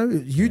 You know,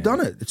 you've done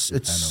it.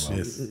 It's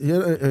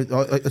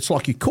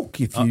like you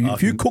cook. If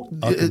you cook,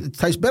 it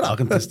tastes better. I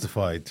can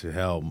testify to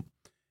how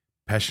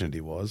passionate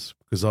he was,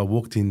 because I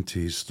walked into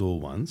his store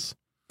once,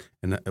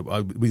 and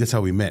that's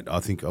how we met. I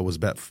think I was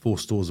about 4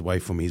 stores away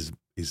from his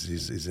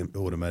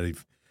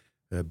automotive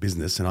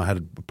business, and I had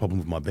a problem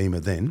with my Beamer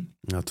then.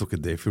 And I took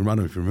it there. If you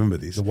remember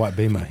this, the white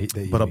Beamer.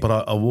 But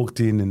I walked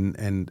in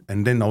and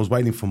then I was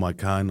waiting for my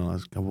car, and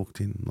I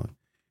walked in, and like,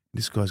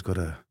 this guy's got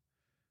a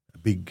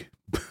big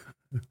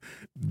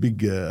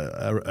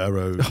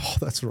arrow. Oh,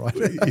 that's right.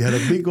 He had a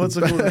big, what's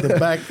it called, at the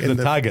back, and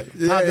the target.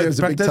 Yeah, it was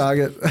a big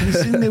target. And he's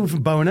sitting there with a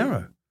bow and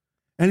arrow,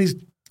 and he's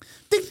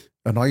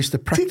and I used to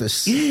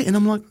practice. Yeah, and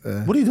I'm like,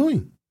 what are you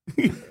doing?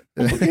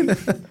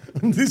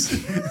 This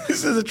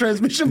is a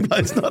transmission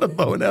plate. It's not a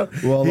bow and arrow.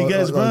 Well, he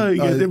goes,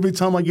 every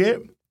time I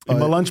get in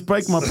my lunch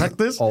break, my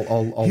practice,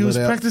 he was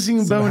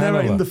practicing bow and arrow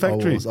in the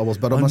factory. I was,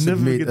 but I must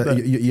admit,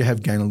 you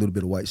have gained a little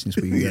bit of weight since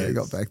we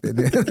got back there.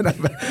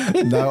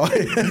 No,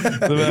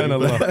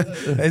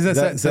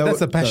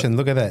 that's a passion.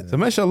 Look at that. So,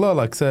 mashallah,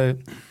 like, so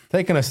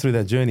taking us through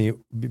that journey,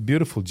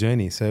 beautiful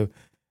journey. So,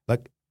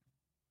 like,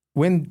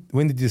 when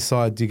did you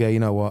decide to go, you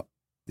know what,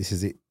 this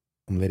is it,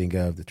 I'm letting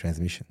go of the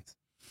transmissions?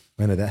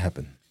 When did that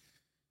happen?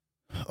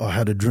 I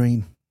had a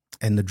dream,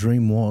 and the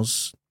dream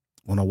was,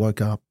 when I woke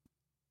up,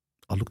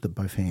 I looked at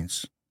both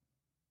hands,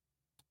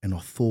 and I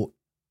thought,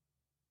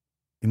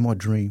 in my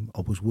dream,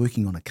 I was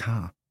working on a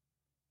car.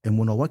 And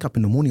when I woke up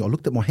in the morning, I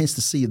looked at my hands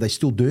to see if they're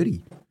still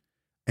dirty.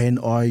 And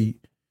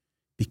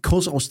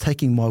because I was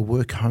taking my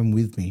work home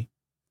with me,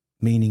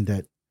 meaning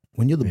that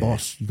when you're the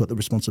boss, you got the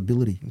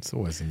responsibility. It's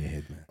always in your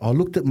head, man. I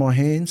looked at my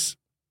hands,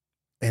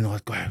 and I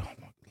go,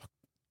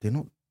 they're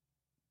not,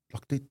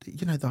 like,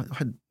 I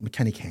had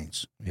mechanic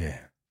hands. Yeah.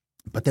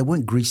 But they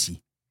weren't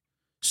greasy.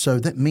 So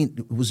that meant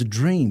it was a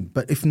dream.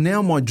 But if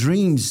now my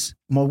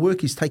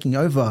work is taking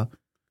over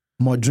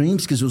my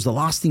dreams, because it was the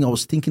last thing I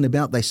was thinking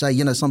about. They say,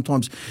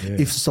 sometimes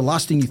if it's the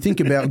last thing you think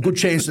about, a good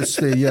chance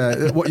it's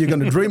what you're going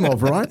to dream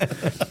of, right?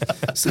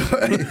 So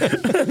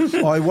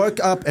I woke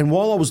up, and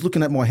while I was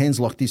looking at my hands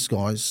like this,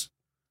 guys,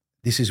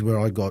 this is where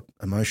I got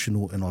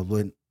emotional, and I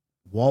went,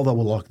 while they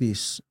were like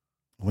this,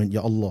 I went,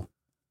 Ya Allah,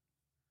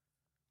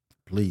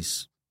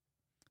 please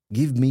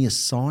give me a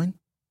sign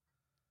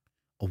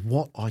of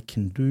what I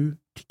can do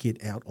to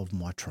get out of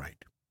my trade.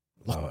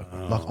 Like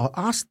I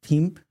asked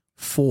him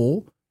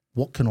for,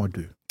 what can I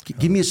do?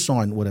 Give me a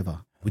sign,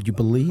 whatever. Would you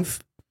believe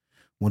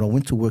when I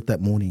went to work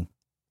that morning,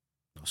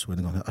 I swear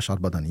to God, Ashar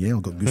Badan, I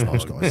got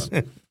goosebumps, guys.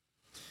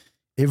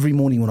 Every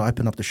morning when I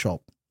open up the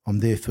shop, I'm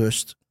there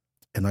first,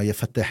 and I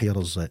Fattah Ya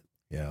Razzaq.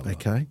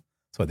 Okay?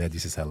 So that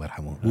this is Allah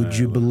Rahman. Would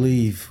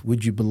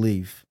you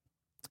believe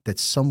that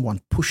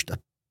someone pushed a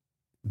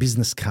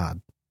business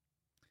card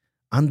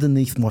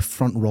underneath my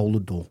front roller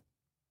door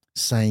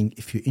saying,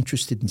 if you're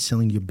interested in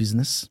selling your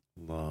business,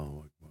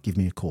 give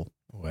me a call.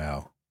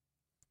 Wow.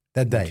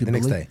 That day, the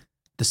next day?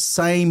 The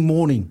same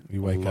morning.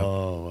 You wake up.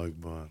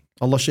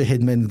 Allah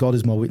Shaheed, man, God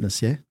is my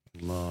witness, yeah?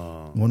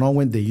 When I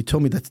went there, you tell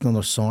me that's not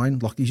a sign.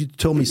 Like, you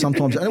tell me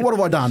sometimes, and what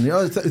have I done?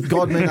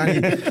 God, man,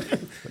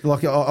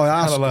 like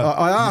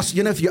I ask,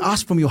 if you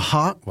ask from your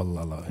heart.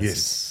 Wallah,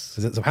 yes.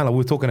 SubhanAllah, we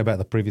were talking about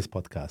the previous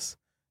podcast.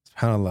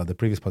 SubhanAllah, the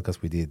previous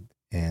podcast we did,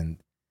 and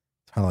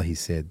SubhanAllah, he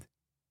said,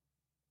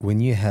 when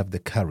you have the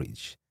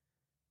courage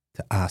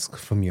to ask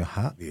from your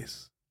heart,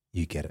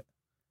 you get it.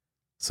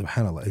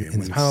 SubhanAllah.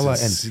 And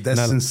SubhanAllah.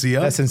 That's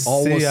sincere. That's sincere.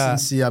 Always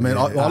sincere, man.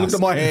 I looked at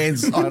my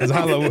hands.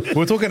 SubhanAllah.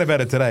 We're talking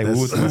about it today. We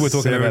were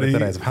talking about it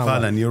today.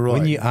 SubhanAllah. You're right.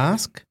 When you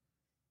ask,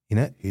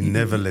 He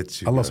never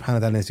lets you Allah go. subhanahu wa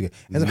ta'ala lets you go.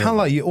 And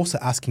SubhanAllah, you're also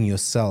asking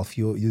yourself,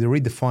 you're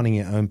redefining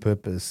your own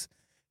purpose.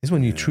 This is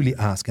when you truly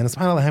ask. And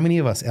SubhanAllah, how many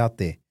of us out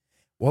there?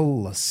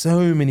 Wallah,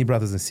 so many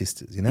brothers and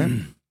sisters,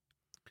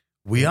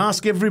 We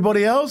ask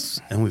everybody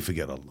else and we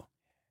forget Allah.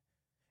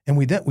 And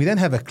we don't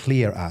have a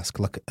clear ask,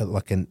 like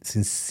a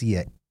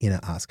sincere inner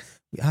ask.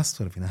 we ask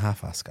sort of in a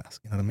half-ask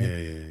ask, you know what I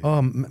mean? Yeah.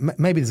 Oh,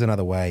 maybe there's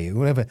another way,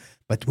 whatever.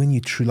 But when you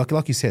truly,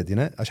 like you said, you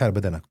know, ashar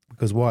badana.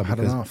 Because why? Had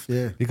enough,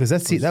 yeah. Because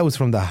that's it. That was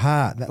from the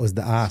heart. That was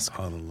the ask.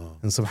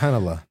 SubhanAllah. And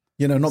subhanallah.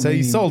 You know, not so many,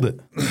 you sold it.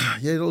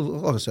 Yeah,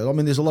 like I said, I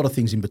mean, there's a lot of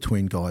things in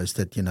between, guys,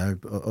 that, you know,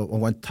 I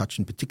won't touch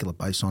in particular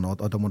base on. I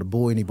don't want to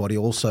bore anybody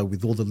also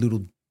with all the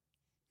little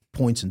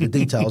points and the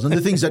details and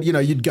the things that, you know,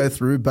 you'd go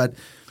through. But,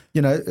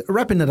 you know,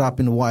 wrapping it up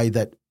in a way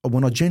that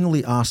when I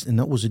genuinely asked, and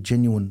that was a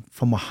genuine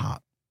from my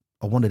heart,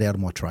 I wanted out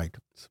of my trade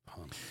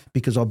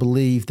because I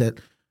believe that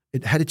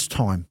it had its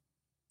time.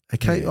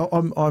 Okay, yeah.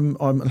 I'm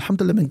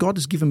alhamdulillah, and God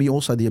has given me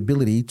also the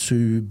ability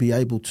to be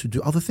able to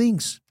do other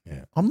things.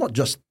 Yeah. I'm not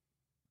just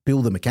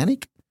Bill the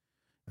mechanic.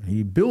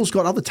 Bill's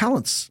got other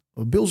talents.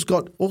 Bill's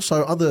got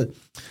also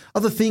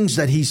other things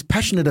that he's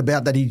passionate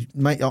about that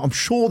I'm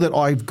sure that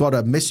I've got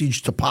a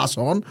message to pass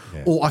on,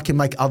 or I can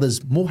make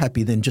others more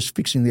happy than just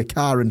fixing their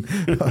car and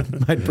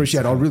mate,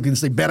 appreciate it. I really can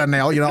see better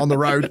now, you know, on the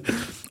road.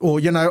 Or,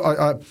 you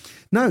know,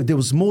 no, there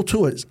was more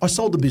to it. I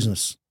sold the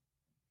business.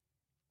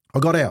 I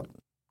got out.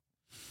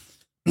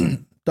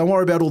 Don't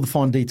worry about all the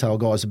fine detail,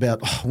 guys,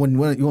 about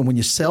when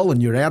you sell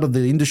and you're out of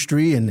the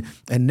industry and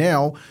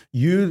now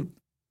you're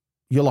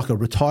like a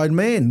retired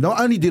man. Not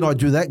only did I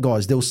do that,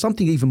 guys, there was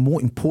something even more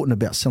important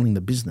about selling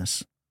the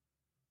business.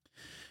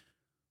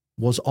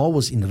 I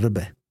was in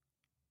riba.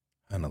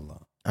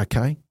 Subhanallah.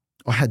 Okay?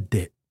 I had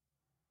debt.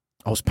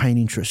 I was paying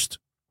interest,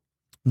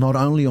 not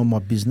only on my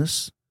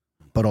business,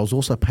 but I was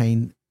also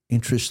paying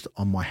interest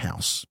on my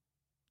house.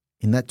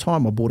 In that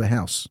time, I bought a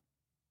house.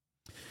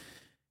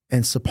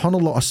 And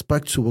subhanAllah, I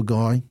spoke to a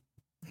guy,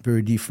 a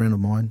very dear friend of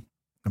mine,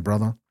 a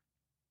brother,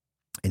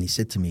 and he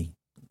said to me,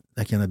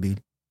 Nabil,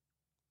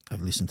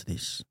 I've listened to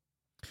this.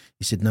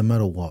 He said, no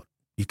matter what,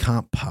 you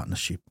can't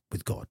partnership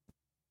with God.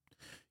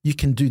 You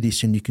can do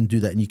this and you can do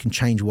that and you can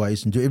change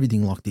ways and do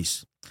everything like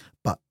this.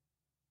 But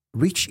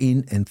reach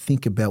in and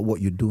think about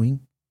what you're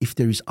doing. If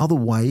there is other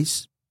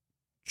ways,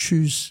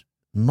 choose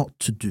not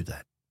to do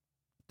that.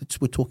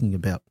 We're talking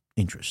about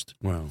interest.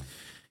 Wow.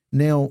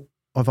 Now,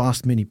 I've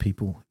asked many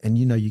people, and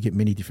you know you get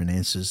many different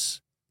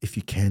answers if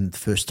you can the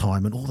first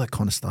time and all that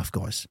kind of stuff,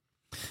 guys.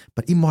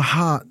 But in my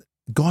heart,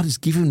 God has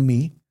given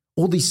me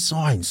all these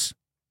signs,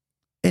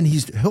 and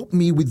He's helped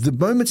me with the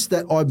moments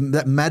that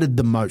mattered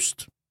the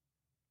most.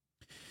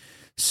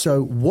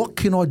 So what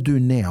can I do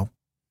now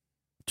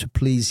to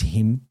please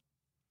Him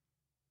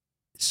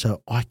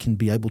so I can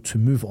be able to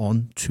move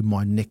on to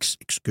my next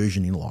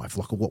excursion in life?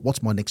 Like,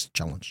 what's my next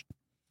challenge?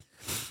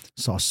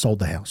 So I sold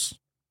the house.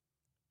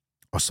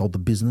 I sold the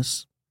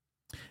business,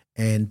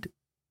 and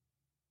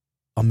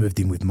I moved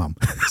in with Mum.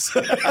 In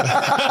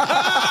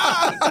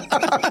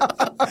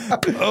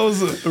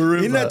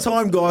that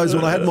time, guys,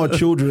 when I had my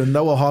children, they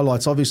were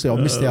highlights. Obviously, I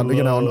missed out.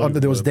 You know,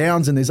 there was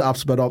downs and there's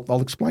ups, but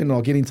I'll explain and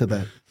I'll get into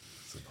that.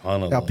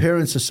 Our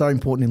parents are so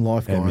important in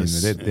life,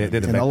 guys.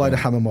 And Allah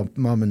yarham my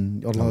mum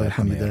and Allah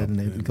yarham my dad and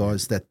everything,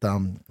 guys, that,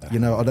 you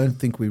know, I don't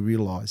think we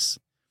realise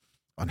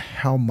on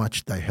how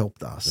much they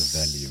helped us. The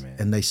value, man.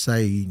 And they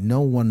say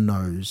no one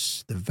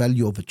knows the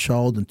value of a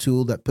child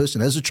until that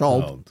person has a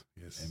child.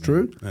 Yes.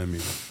 True?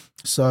 Amen.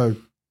 So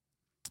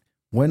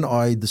when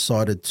I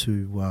decided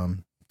to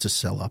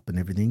sell up and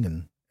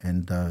everything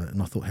and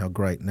I thought how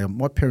great. Now,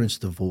 my parents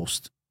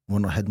divorced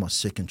when I had my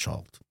second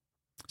child.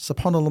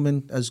 SubhanAllah,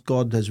 man, as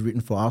God has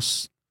written for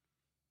us,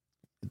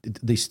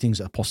 these things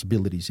are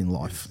possibilities in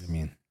life. Yes, I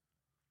mean.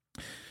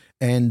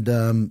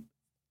 And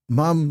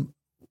Mum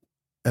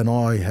and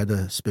I had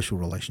a special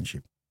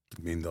relationship.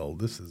 Being the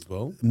oldest as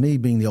well. Me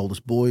being the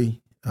oldest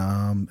boy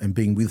and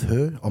being with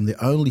her, I'm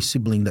the only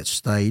sibling that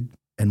stayed,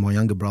 and my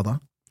younger brother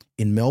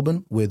in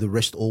Melbourne, where the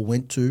rest all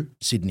went to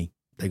Sydney.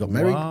 They got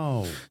married.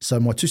 Wow. So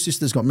my two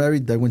sisters got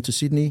married. They went to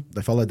Sydney.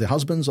 They followed their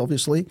husbands,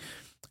 obviously.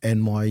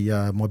 And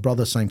my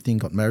brother, same thing,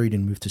 got married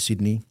and moved to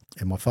Sydney.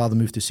 And my father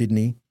moved to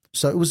Sydney.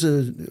 So it was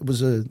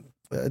a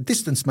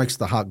distance makes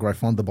the heart grow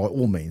fonder by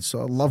all means.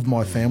 So I love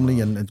my family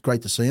and it's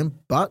great to see them.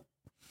 But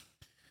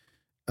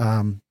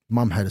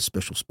Mum had a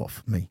special spot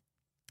for me,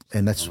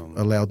 and that's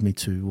allowed me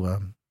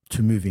to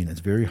move in. It's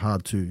very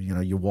hard to, you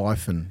know, your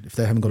wife, and if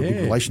they haven't got a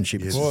good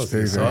relationship, it's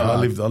very, very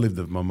hard. I lived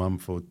with my mum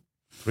for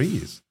 3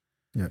 years.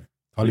 Yeah,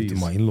 I lived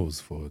with my in-laws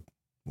for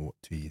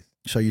 2 years.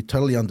 So you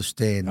totally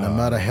understand. No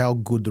matter how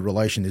good the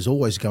relation, there's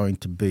always going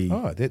to be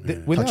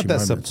without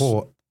that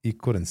support, you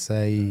couldn't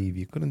save.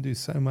 You couldn't do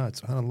so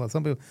much. SubhanAllah.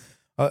 Some people.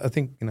 I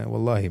think, you know,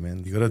 wallahi,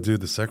 man. You got to do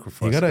the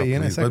sacrifice. You got to, you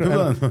know,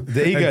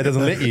 the ego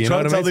doesn't let you.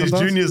 Try to tell these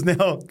juniors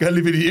now, go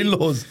live with your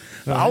in-laws.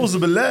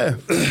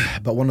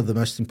 But one of the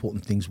most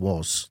important things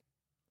was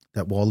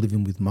that while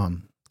living with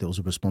Mum, there was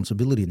a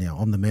responsibility now.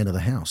 I'm the man of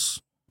the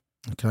house.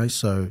 Okay,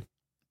 so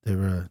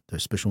there are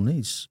special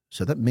needs.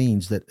 So that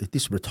means that if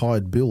this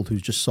retired Bill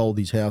who's just sold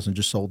his house and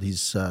just sold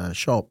his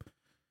shop,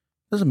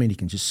 doesn't mean he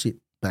can just sit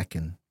back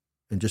and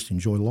just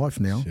enjoy life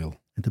now. Chill.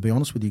 And to be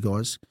honest with you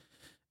guys,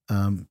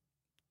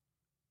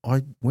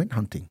 I went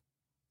hunting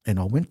and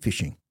I went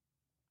fishing,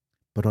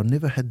 but I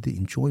never had the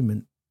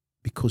enjoyment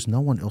because no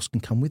one else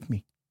can come with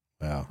me.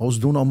 Wow. I was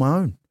doing it on my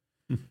own.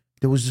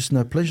 There was just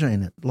no pleasure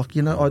in it. Like,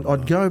 you know,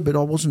 I'd go, but I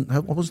wasn't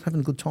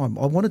having a good time.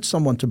 I wanted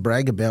someone to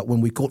brag about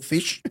when we caught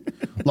fish.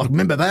 Like,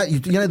 remember that?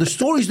 You know, the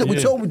stories that we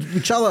tell with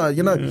each other,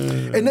 you know.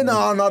 And then, no,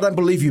 I don't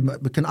believe you.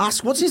 But can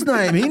ask, what's his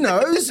name? He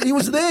knows. He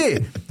was there.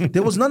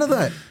 There was none of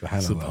that.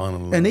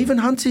 Subhanallah. And even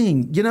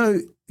hunting, you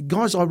know,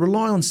 guys, I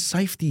rely on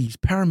safety is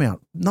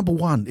paramount. Number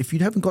one, if you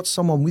haven't got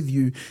someone with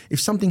you, if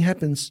something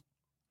happens,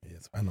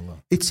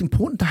 it's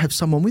important to have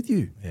someone with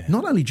you. Yeah.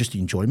 Not only just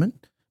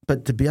enjoyment,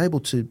 but to be able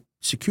to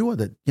secure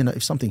that, you know,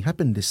 if something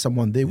happened, there's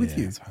someone there with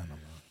you.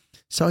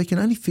 So I can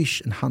only fish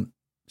and hunt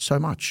so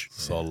much.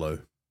 Solo.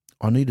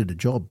 I needed a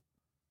job.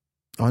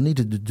 I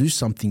needed to do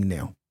something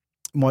now.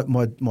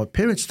 My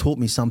parents taught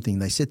me something.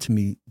 They said to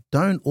me,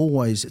 don't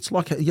always, it's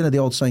like, you know, the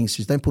old saying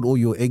says, don't put all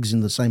your eggs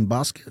in the same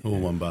basket. All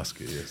one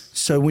basket, yes.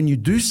 So when you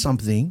do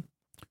something,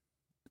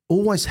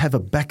 always have a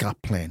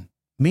backup plan.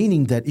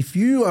 Meaning that if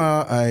you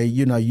are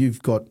you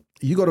got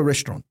a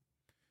restaurant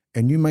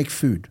and you make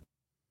food,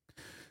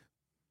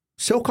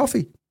 sell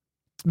coffee.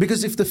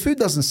 Because if the food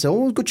doesn't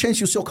sell, a good chance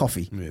you'll sell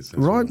coffee, yes,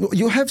 right?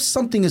 You'll have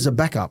something as a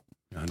backup.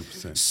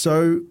 100%.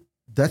 So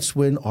that's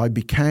when I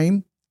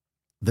became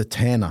the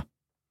tanner.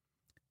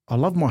 I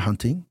love my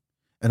hunting,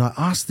 and I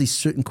ask these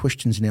certain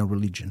questions in our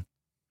religion.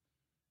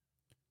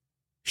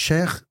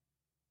 Sheikh,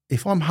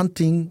 if I'm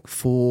hunting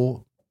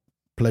for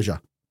pleasure,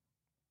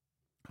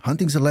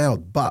 hunting's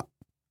allowed, but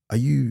are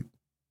you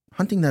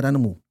hunting that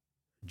animal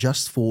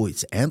just for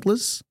its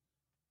antlers,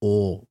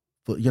 or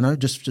for, you know,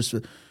 just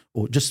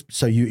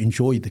so you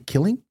enjoy the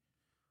killing?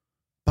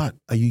 But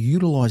are you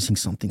utilizing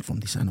something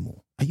from this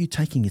animal? Are you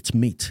taking its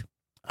meat?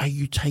 Are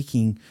you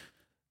taking,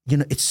 you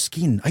know, its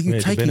skin? Are you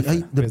taking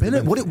the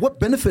benefit? What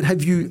benefit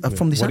have you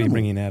from this animal? What are you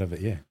bringing out of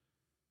it? Yeah.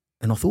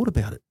 And I thought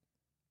about it,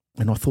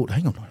 and I thought,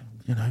 hang on,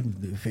 you know,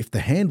 if the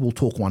hand will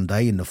talk one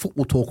day and the foot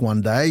will talk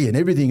one day and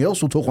everything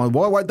else will talk one,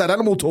 why won't that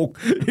animal talk?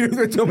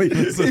 You tell me,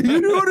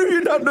 what have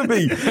you done to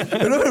me?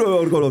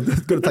 I've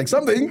got to take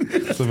something.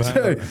 So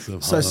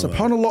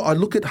subhanAllah, I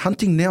look at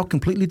hunting now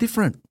completely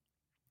different.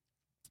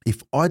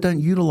 If I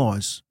don't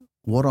utilize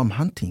what I'm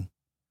hunting,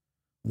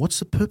 what's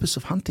the purpose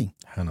of hunting?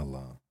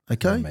 SubhanAllah.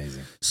 Okay?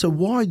 Amazing. So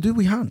why do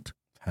we hunt?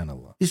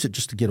 SubhanAllah. Is it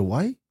just to get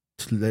away?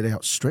 To let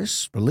out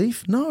stress,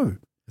 relief? No.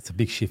 It's a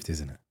big shift,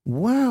 isn't it?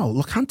 Wow.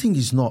 Look, hunting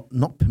is not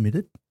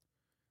permitted.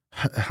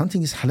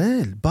 Hunting is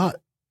halal,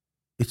 but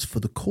it's for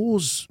the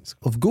cause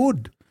of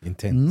good.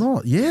 Intent.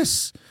 Not,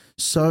 yes.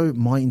 So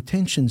my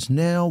intentions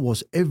now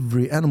was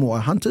every animal I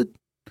hunted,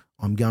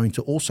 I'm going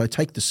to also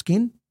take the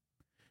skin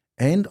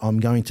and I'm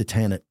going to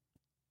tan it.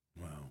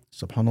 Wow.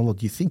 SubhanAllah,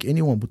 do you think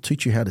anyone would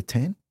teach you how to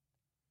tan?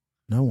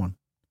 No one.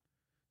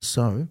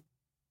 So.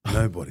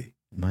 Nobody.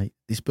 Mate,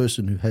 this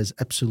person who has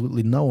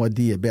absolutely no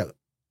idea about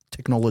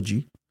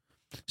technology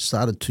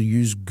started to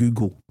use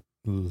Google.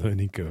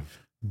 Learning curve.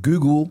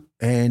 Google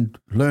and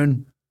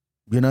learn,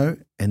 you know,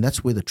 and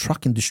that's where the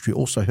truck industry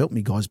also helped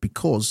me, guys,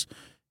 because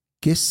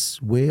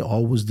guess where I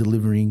was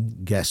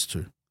delivering gas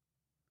to?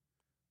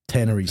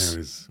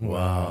 Tanneries.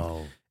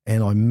 Wow.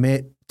 And I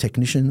met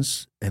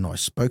technicians and I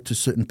spoke to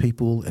certain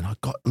people and I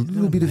got a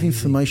little bit of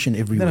information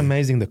everywhere. Isn't that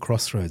amazing, the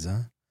crossroads, huh?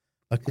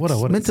 Like what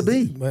it's meant to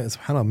be.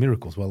 SubhanAllah,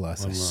 miracles, wallah.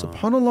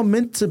 SubhanAllah,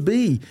 meant to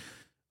be.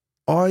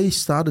 I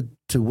started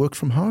to work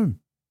from home.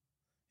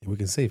 We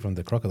can see from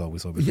the crocodile we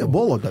saw before. Yeah,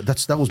 well,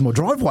 that was my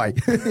driveway.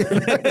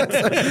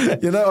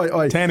 You know,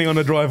 I tanning on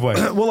the driveway.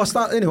 Well, I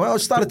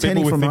started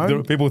tanning from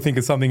home. People think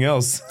it's something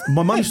else.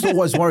 My mum used to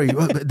always worry,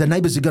 the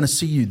neighbours are going to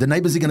see you. The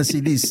neighbours are going to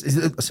see this.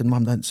 I said,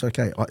 Mum, it's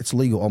okay. It's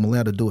legal. I'm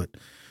allowed to do it.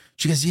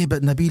 She goes, yeah,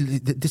 but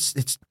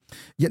Nabil,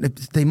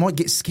 they might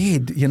get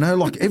scared. You know,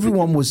 like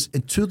everyone was,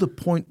 to the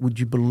point, would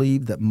you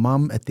believe that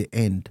Mum at the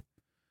end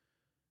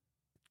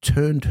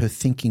turned her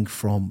thinking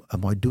from,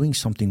 am I doing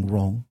something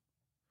wrong,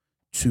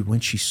 to when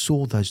she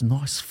saw those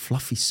nice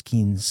fluffy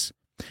skins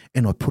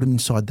and I put them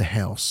inside the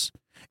house.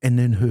 And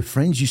then her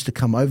friends used to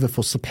come over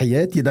for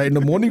sapayat, you know, in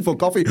the morning for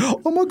coffee.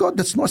 Oh my God,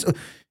 that's nice.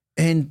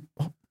 And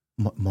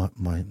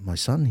my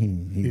son,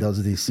 he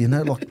does this, you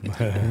know, like,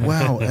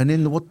 wow. And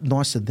then what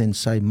nicer than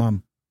say,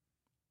 Mum,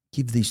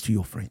 give these to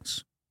your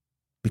friends.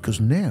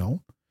 Because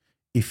now,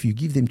 if you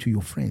give them to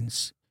your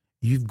friends,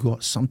 you've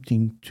got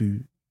something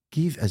to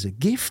give as a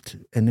gift,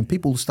 and then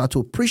people start to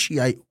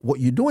appreciate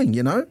what you're doing,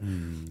 you know,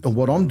 or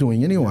what I'm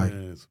doing anyway.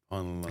 Yes,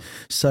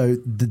 so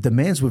the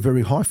demands were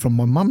very high from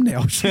my mum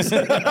now. She's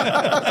I've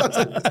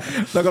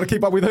got to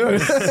keep up with her.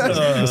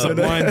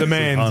 Supply and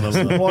demand.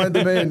 Supply and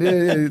demand,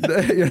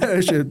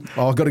 yeah.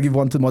 I've got to give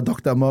one to my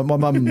doctor. My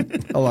mum,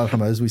 Allah,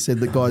 as we said,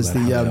 the guys,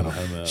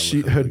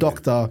 her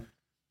doctor,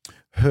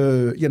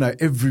 her, you know,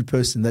 every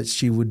person that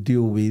she would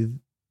deal with,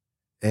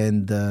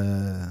 and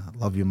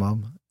love your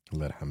mum.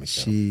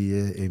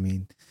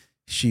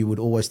 She would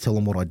always tell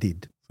them what I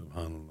did.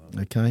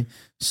 Okay,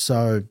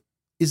 so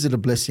is it a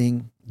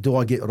blessing? Do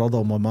I get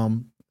rada my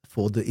mum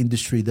for the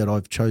industry that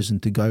I've chosen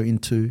to go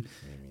into?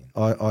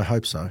 I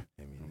hope so.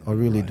 I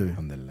really do.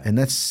 And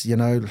that's, you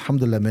know,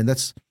 alhamdulillah, man,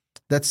 that's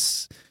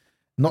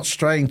not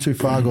straying too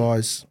far,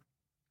 guys,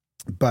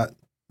 but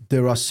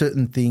there are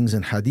certain things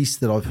and hadiths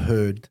that I've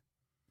heard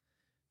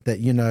that,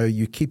 you know,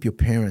 you keep your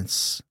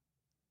parents.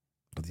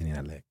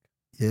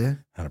 Yeah.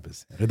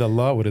 100%. رضا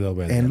الله ورضا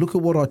والدين. And look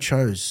at what I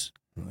chose.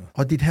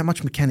 I did how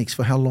much mechanics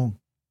for how long?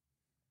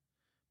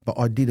 But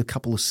I did a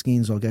couple of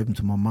skins. I gave them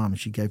to my mum and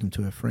she gave them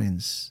to her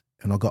friends.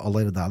 And I got a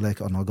letter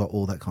dalek and I got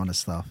all that kind of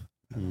stuff.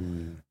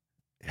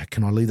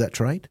 Can I leave that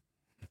trade?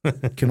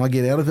 Can I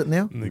get out of it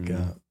now?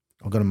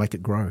 I've got to make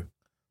it grow.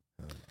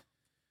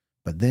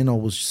 But then I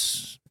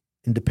was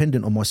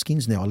independent on my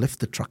skins now. I left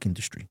the truck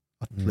industry.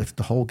 I left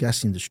the whole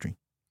gas industry.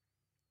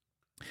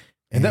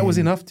 And that was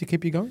enough to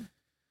keep you going?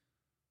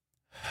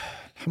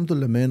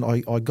 Alhamdulillah, man,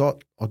 I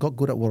got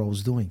good at what I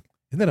was doing.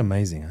 Isn't that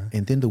amazing, huh?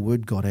 And then the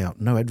word got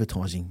out. No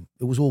advertising.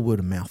 It was all word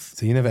of mouth.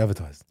 So you never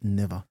advertised?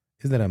 Never.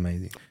 Isn't that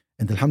amazing?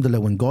 And alhamdulillah,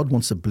 when God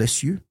wants to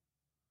bless you,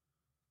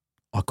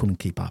 I couldn't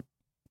keep up.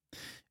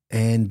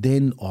 And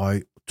then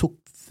I took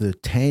the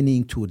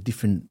tanning to a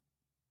different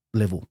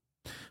level.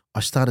 I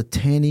started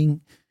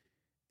tanning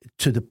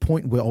to the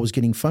point where I was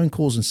getting phone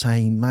calls and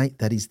saying, mate,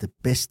 that is the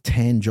best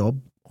tan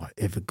job I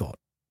ever got.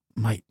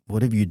 Mate,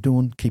 whatever you're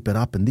doing, keep it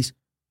up. And this,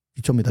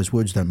 you tell me those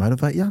words don't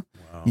motivate you?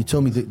 Wow. You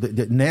tell me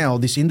that now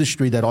this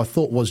industry that I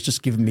thought was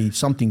just giving me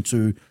something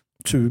to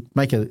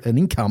make an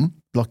income,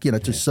 like, you know,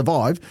 to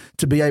survive,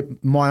 to be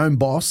my own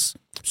boss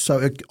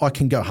so I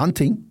can go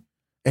hunting.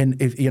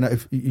 And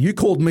if you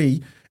called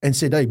me and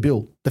said, hey,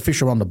 Bill, the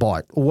fish are on the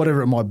bite or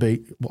whatever it might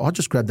be, well, I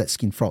just grab that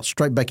skin froth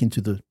straight back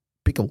into the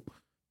pickle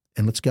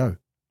and let's go.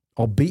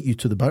 I'll beat you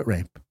to the boat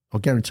ramp. I'll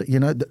guarantee, you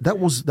know, that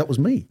was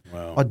me.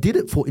 Wow. I did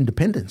it for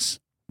independence.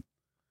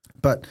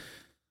 But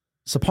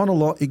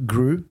subhanAllah, it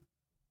grew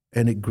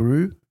and it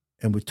grew.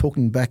 And we're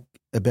talking back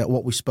about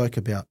what we spoke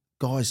about.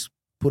 Guys,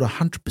 put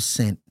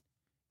 100%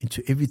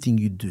 into everything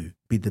you do.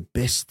 Be the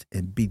best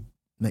and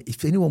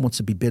if anyone wants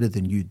to be better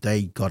than you,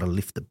 they got to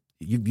lift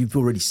you've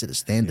already set a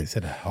standard. You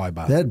set a high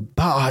bar. That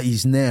bar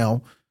is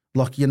now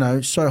like, you know,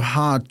 so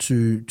hard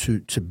to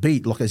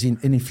beat. Like as in,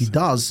 and if he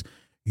does,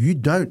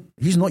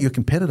 he's not your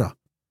competitor.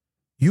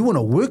 You want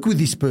to work with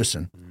this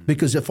person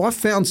because if I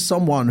found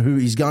someone who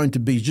is going to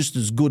be just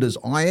as good as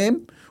I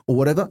am or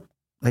whatever,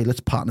 hey,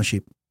 let's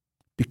partnership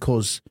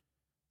because,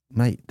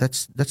 mate,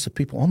 that's the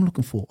people I'm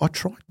looking for. I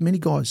tried many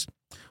guys.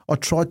 I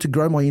tried to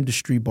grow my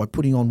industry by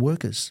putting on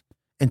workers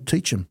and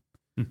teach them.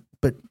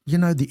 But, you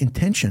know, the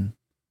intention,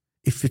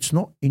 if it's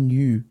not in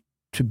you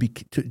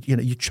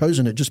you've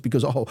chosen it just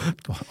because,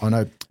 I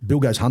know Bill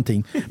goes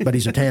hunting, but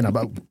he's a tanner,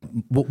 but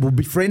we'll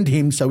befriend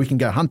him so we can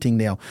go hunting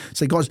now.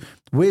 So, guys,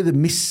 where we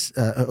missed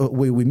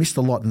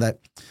a lot in that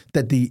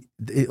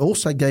it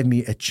also gave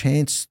me a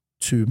chance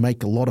to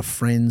make a lot of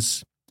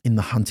friends in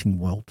the hunting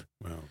world.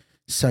 Wow.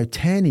 So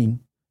tanning,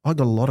 I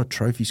got a lot of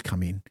trophies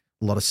come in,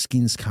 a lot of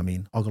skins come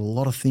in. I got a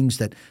lot of things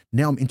that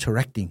now I'm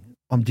interacting.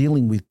 I'm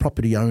dealing with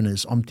property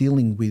owners. I'm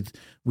dealing with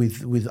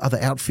other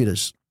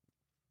outfitters.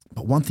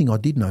 But one thing I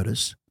did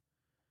notice,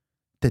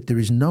 that there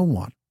is no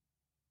one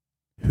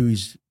who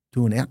is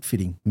doing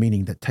outfitting,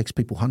 meaning that takes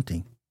people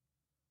hunting,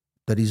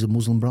 that is a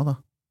Muslim brother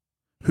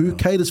who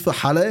caters for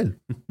halal.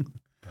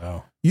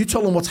 Wow. You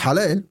tell them what's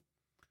halal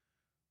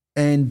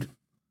and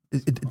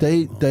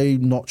they're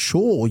not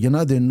sure, you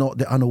know,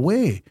 they're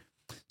unaware.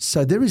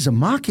 So there is a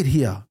market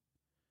here.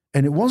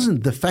 And it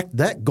wasn't the fact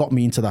that got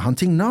me into the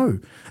hunting. No,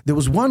 there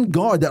was one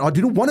guy that I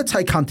didn't want to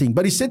take hunting,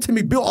 but he said to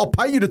me, Bill, I'll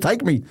pay you to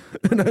take me.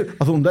 And I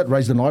thought that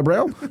raised an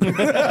eyebrow.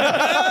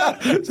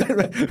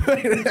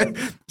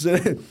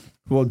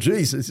 Well,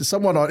 geez, it's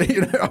someone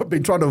I've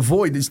been trying to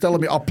avoid is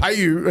telling me, I'll pay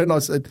you. And I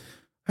said,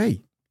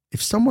 hey,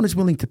 if someone is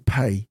willing to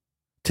pay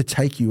to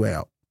take you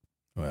out,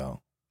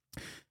 well,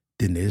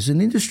 then there's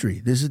an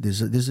industry. There's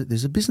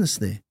a business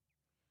there.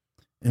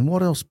 And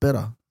what else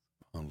better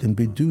than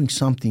be doing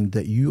something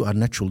that you are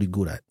naturally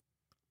good at,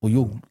 or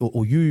you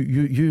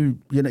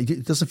know,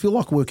 it doesn't feel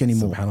like work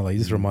anymore. SubhanAllah, you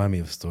just remind me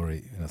of a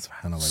story. You know,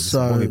 SubhanAllah, just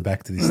bring me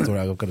back to this story.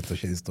 I've got to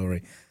share this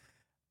story.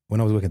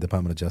 When I was working at the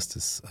Department of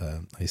Justice,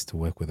 I used to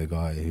work with a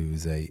guy who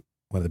was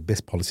one of the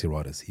best policy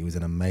writers. He was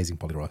an amazing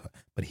policy writer,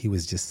 but he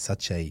was just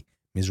such a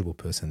miserable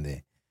person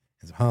there.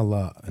 And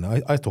SubhanAllah, and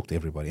I talked to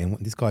everybody, and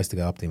this guy used to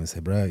go up to him and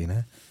say, bro, you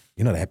know,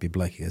 you're not a happy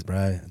bloke. He goes, bro,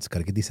 I just got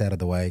to get this out of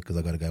the way because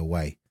I got to go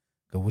away.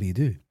 I go, what do you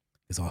do?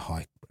 He goes, I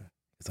hike, bro.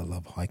 Because I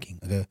love hiking.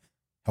 I go,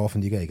 how often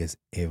do you go? He goes,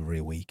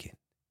 every weekend.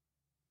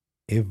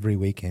 Every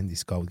weekend,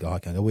 this guy would go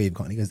hiking. I go, where you've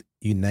gone? He goes,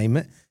 you name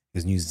it. He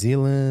goes, New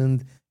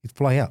Zealand. He'd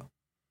fly out,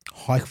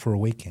 hike for a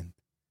weekend,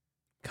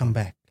 come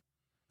back.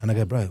 And I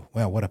go, bro,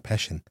 wow, what a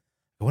passion.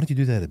 Why don't you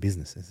do that at a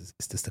business?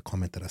 It's just a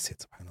comment that I said,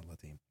 subhanAllah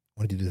to him.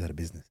 Why don't you do that at a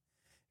business?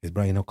 He goes,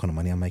 bro, you know what kind of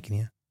money I'm making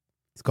here?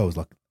 This guy was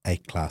like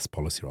A-class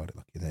policy writer.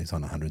 Like, you know, he's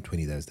on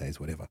 120 those days,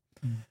 whatever.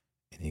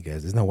 And he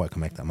goes, there's no way I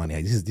can make that money.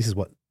 Hey, this is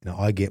what, you know,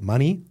 I get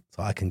money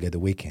so I can go the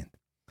weekend.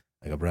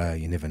 I go, bro,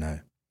 you never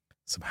know.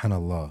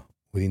 SubhanAllah,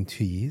 within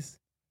 2 years,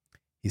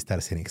 he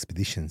started sending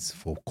expeditions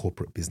for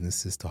corporate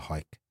businesses to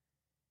hike.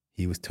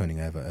 He was turning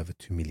over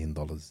 $2 million.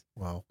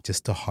 Wow.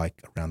 Just to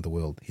hike around the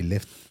world. He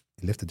left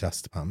the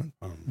Justice Department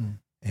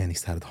and he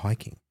started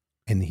hiking.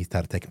 And he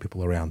started taking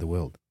people around the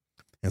world.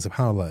 And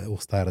SubhanAllah, it all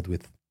started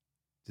with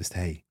just,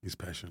 hey. His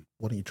passion.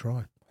 Why don't you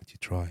try? But you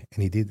try.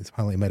 And he did.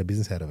 Subhanallah, he made a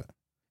business out of it.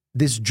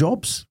 There's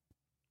jobs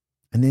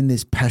and then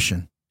there's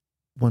passion.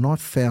 When I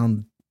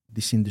found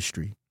this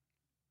industry,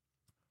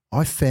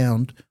 I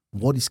found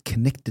what is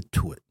connected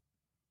to it.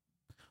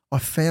 I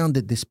found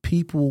that there's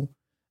people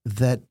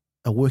that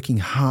are working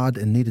hard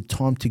and needed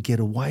time to get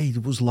away.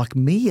 It was like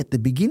me at the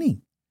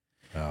beginning.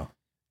 Wow.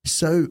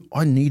 So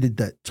I needed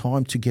that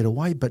time to get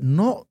away, but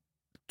not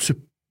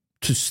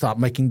to start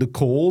making the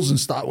calls and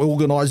start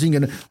organising.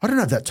 And I don't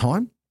have that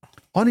time.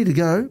 I need to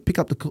go pick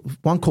up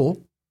one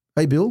call.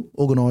 Hey, Bill,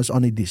 organise. I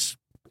need this.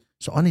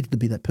 So I needed to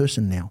be that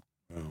person now.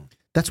 Wow.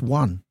 That's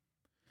one.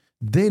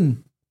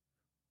 Then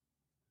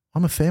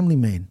I'm a family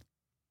man.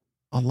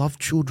 I love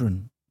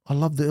children. I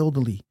love the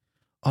elderly.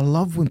 I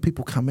love when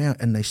people come out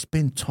and they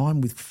spend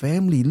time with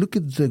family. Look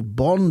at the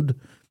bond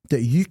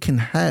that you can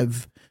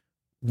have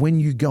when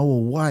you go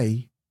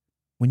away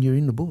when you're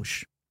in the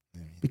bush,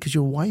 because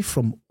you're away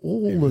from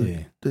all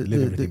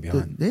everything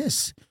behind.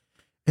 Yes.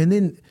 And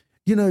then,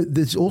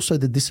 there's also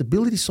the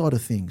disability side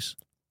of things,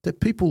 that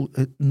people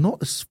are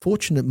not as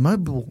fortunate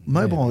mobile,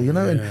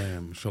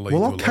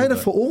 well, I'll cater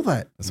for all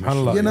that.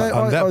 SubhanAllah.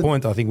 On that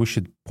point, I think we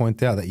should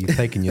point out that you've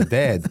taken your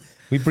dad.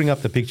 We bring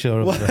up the picture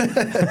of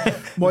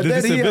my the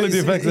dad disability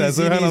effect.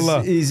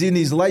 SubhanAllah. He's in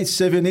his late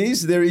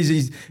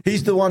 70s.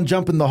 He's the one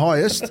jumping the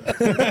highest.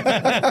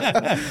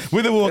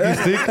 With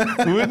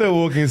a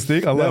walking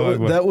stick.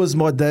 That was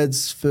my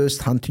dad's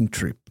first hunting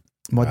trip.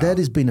 My dad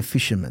has been a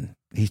fisherman.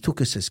 He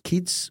took us as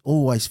kids,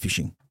 always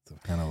fishing.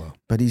 SubhanAllah.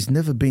 But he's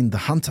never been the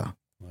hunter.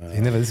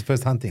 This is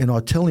first hunting. And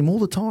I tell him all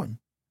the time,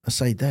 I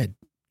say, Dad,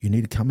 you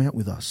need to come out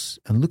with us.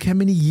 And look how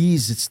many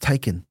years it's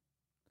taken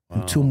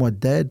until my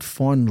dad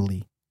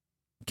finally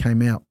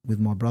came out with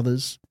my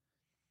brothers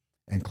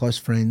and close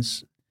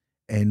friends,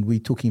 and we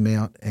took him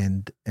out,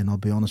 and I'll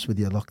be honest with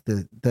you, like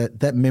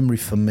that memory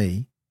for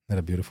me. That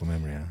a beautiful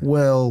memory, huh?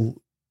 Well,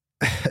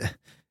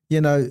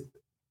 you'll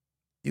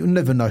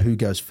never know who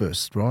goes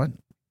first, right?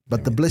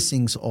 But the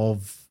blessings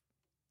of,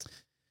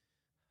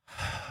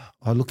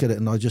 I look at it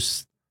and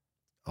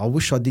I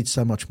wish I did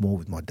so much more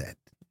with my dad.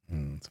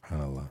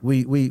 SubhanAllah.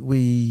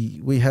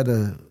 We had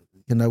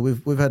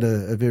we've had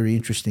a very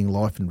interesting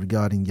life in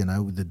regarding,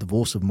 with the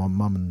divorce of my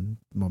mum and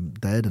my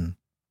dad, and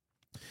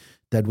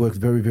Dad worked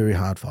very, very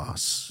hard for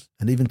us.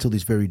 And even till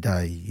this very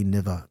day, he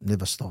never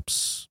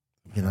stops,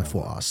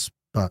 for us.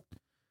 But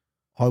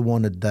I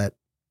wanted that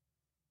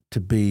to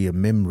be a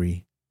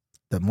memory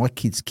that my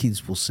kids'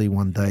 kids will see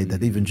one day,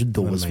 that even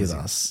Jiddo was with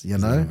us,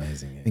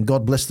 Amazing, yeah. And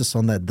God blessed us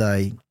on that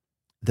day.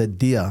 That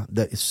deer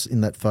that is in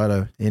that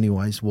photo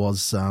anyways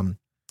was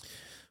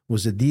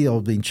a deer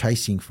I've been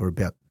chasing for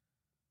about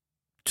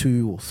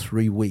 2 or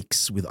 3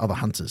 weeks with other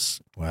hunters.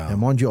 Wow. And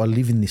mind you, I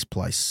live in this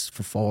place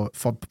for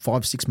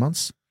 5-6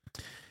 months.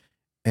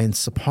 And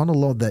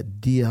subhanAllah, that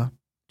deer,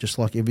 just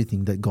like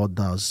everything that God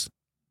does,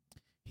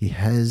 he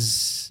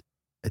has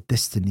a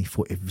destiny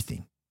for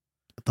everything.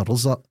 The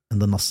rizq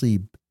and the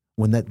nasib,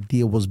 when that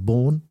deer was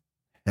born,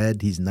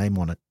 had his name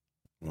on it.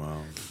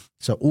 Wow.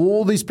 So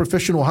all these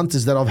professional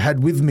hunters that I've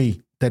had with me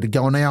that have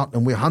gone out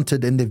and we're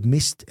hunted and they've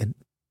missed, and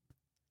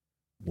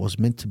was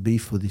meant to be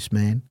for this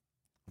man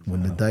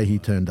when the day he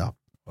turned up.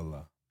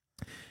 Allah.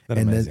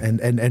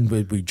 And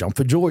we jump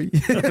for joy.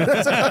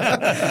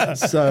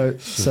 so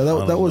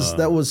that was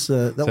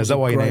So is that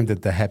why you named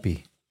it the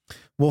Happy?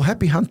 Well,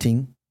 happy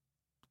hunting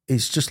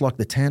is just like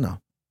the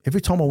Tanner.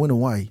 Every time I went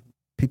away,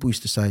 people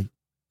used to say,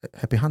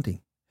 happy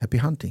hunting, happy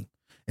hunting.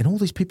 And all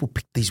these people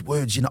pick these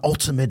words,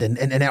 ultimate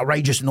and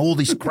outrageous and all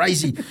this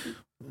crazy.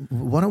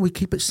 Why don't we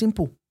keep it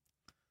simple?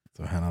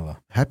 SubhanAllah.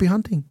 Happy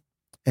hunting,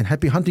 and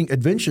happy hunting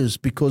adventures,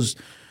 because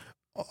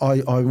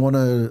I want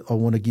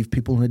to give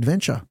people an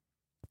adventure.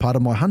 Part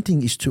of my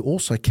hunting is to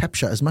also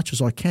capture as much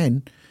as I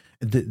can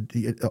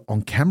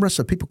on camera,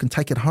 so people can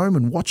take it home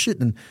and watch it.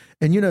 And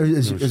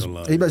as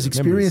Iba's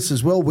experience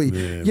as well,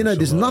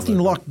 there's nothing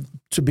like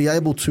to be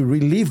able to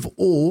relive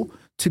or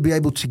to be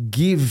able to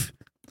give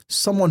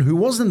someone who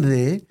wasn't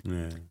there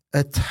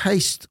a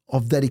taste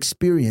of that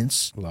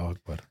experience. Allahu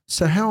Akbar.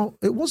 So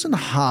it wasn't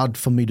hard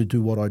for me to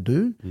do what I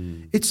do.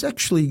 It's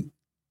actually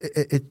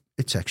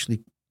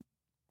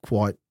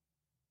quite,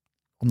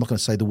 I'm not going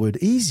to say the word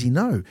easy,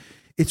 no.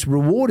 It's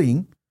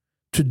rewarding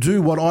to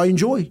do what I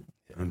enjoy.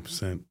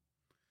 100%.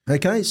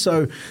 Okay,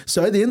 so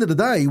at the end of the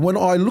day, when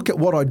I look at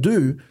what I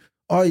do,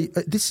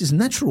 this is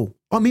natural.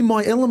 I'm in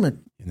my element.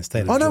 In the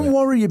state of I don't joy.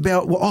 worry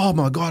about, oh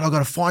my God, I've got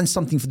to find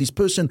something for this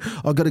person.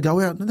 I've got to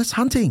go out. No, that's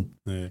hunting.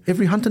 Yeah.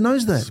 Every hunter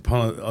knows that.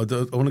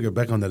 SubhanAllah, I want to go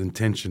back on that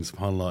intention,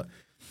 SubhanAllah.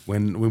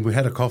 When we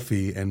had a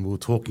coffee and we were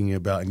talking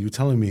about, and you were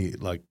telling me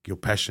like your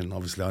passion,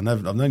 obviously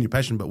I've known your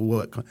passion, but we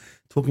were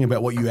talking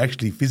about what you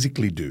actually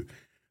physically do.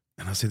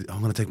 And I said,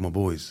 I'm going to take my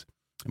boys.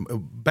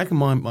 Back in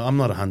mind, I'm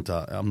not a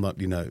hunter. I'm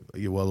not,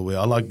 you're well aware.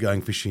 I like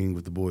going fishing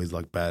with the boys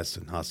like bass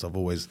and huss. I've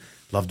always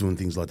loved doing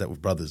things like that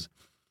with brothers.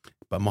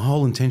 But my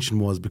whole intention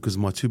was because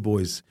my two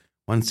boys,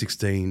 one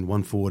 16,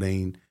 one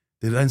 14,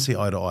 they don't see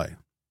eye to eye.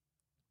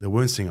 They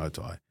weren't seeing eye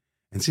to eye.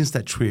 And since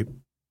that trip,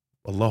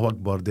 Allahu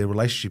Akbar, their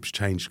relationships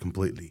changed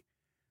completely.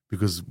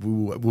 because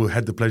we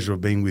had the pleasure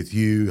of being with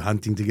you,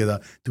 hunting together,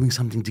 doing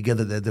something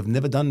together that they've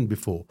never done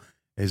before.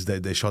 As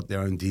they shot their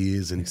own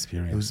deers, and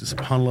Experience. it was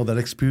subhanAllah, that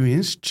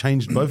experience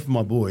changed both of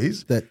my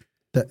boys.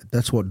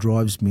 That's what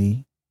drives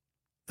me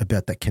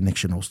about that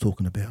connection I was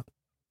talking about.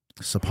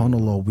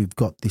 SubhanAllah, we've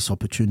got this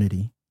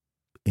opportunity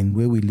in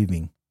where we're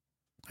living,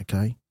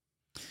 okay,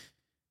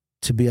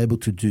 to be able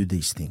to do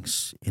these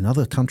things. In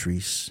other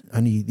countries,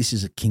 only this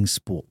is a king's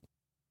sport,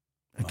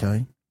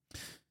 okay?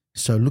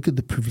 So look at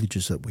the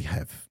privileges that we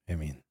have.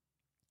 Ameen.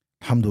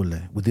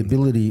 Alhamdulillah, with the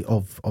ability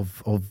of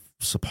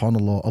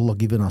SubhanAllah, Allah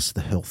given us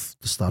the health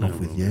to start off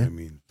with, yeah?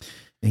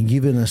 And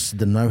given us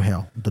the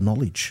know-how, the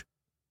knowledge,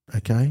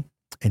 okay?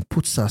 And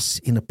puts us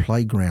in a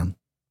playground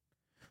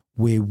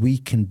where we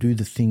can do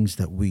the things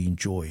that we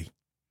enjoy.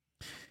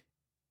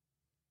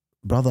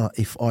 Brother,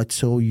 if I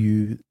tell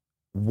you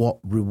what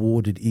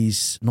reward it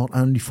is, not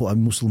only for a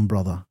Muslim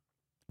brother,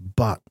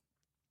 but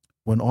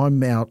when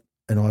I'm out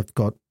and I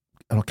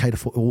cater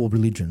for all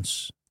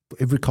religions, for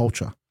every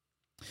culture,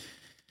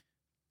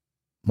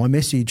 my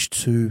message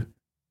to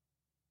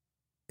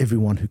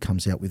everyone who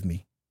comes out with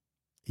me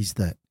is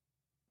that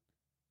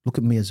look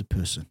at me as a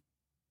person,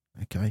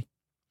 okay?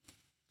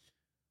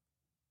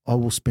 I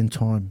will spend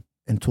time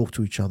and talk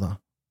to each other.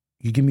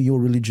 You give me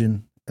your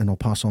religion and I'll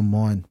pass on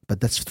mine,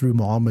 but that's through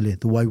mu'amalah,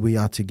 the way we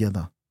are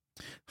together.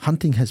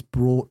 Hunting has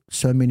brought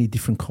so many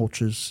different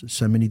cultures,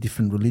 so many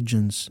different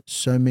religions,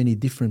 so many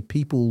different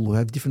people who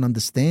have different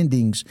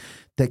understandings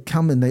that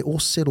come and they all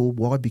settle.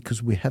 Why?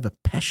 Because we have a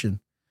passion.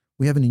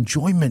 We have an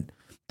enjoyment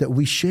that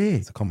we share.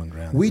 It's a common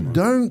ground. We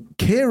don't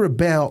care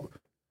about,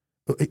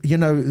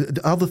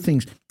 the other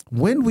things.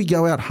 When we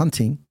go out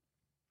hunting,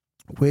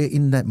 we're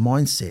in that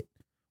mindset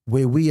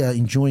where we are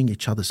enjoying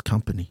each other's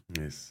company.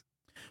 Yes.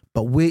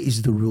 But where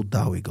is the real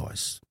dawi,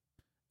 guys?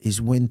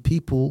 Is when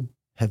people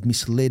have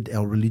misled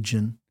our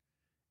religion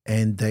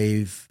and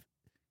they've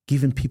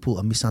given people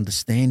a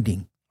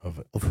misunderstanding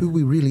of who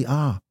we really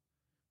are.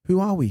 Who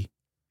are we?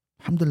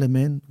 Alhamdulillah,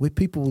 man. We're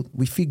people,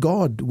 we fear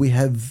God. We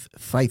have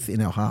faith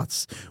in our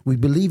hearts. We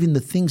believe in the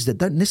things that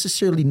don't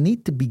necessarily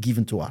need to be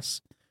given to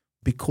us,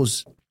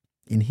 because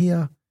in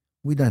here,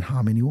 we don't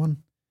harm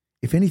anyone.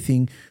 If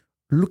anything,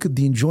 look at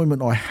the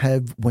enjoyment I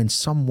have when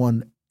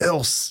someone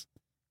else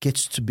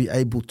gets to be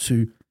able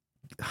to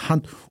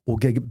hunt or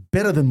get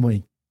better than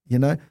me.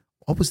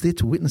 I was there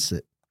to witness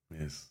it.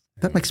 Yes.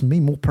 That makes me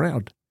more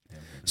proud.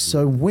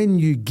 So when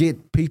you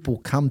get people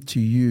come to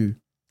you,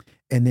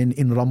 and then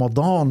in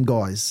Ramadan,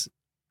 guys,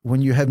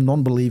 when you have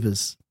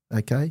non-believers,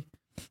 okay,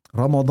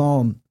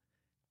 Ramadan,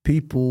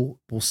 people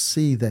will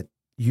see that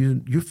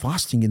you're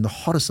fasting in the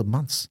hottest of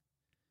months,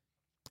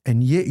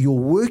 and yet you're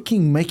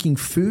working, making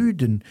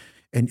food, and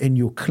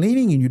you're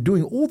cleaning, and you're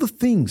doing all the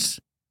things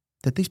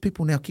that these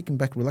people now kicking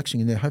back,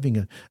 relaxing, and they're having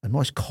a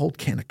nice cold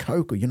can of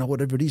Coke or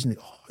whatever it is, and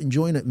they're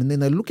enjoying it. And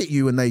then they look at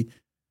you and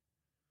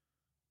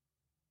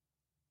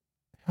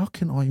how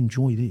can I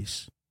enjoy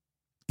this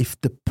if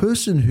the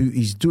person who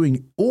is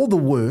doing all the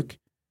work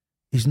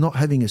is not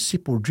having a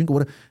sip or a drink or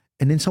whatever?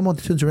 And then someone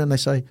turns around and they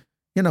say,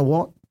 you know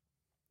what?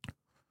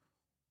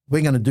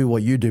 We're going to do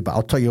what you do, but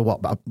I'll tell you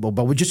what, but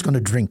we're just going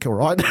to drink, all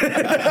right?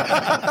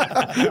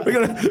 we're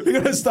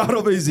going to start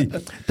off easy.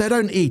 They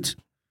don't eat.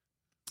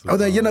 Oh,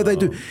 they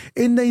do.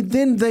 And they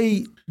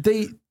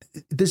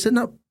does that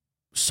not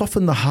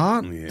soften the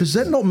heart? Yes. Does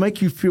that not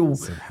make you feel,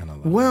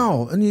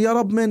 wow? And Ya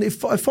Rab, man,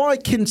 if I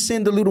can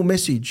send a little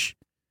message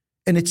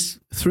and it's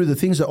through the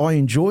things that I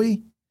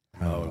enjoy,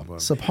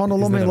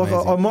 SubhanAllah, man, like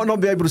I might not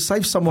be able to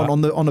save someone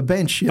on the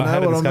bench. I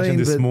had a discussion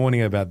this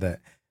morning about that.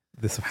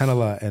 The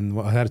SubhanAllah, and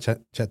I had a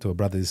chat to a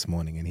brother this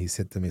morning, and he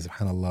said to me,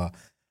 SubhanAllah,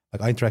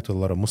 like I interact with a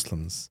lot of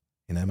Muslims.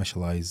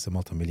 MashaAllah, he's a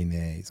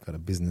multimillionaire, he's got a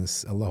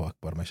business, Allahu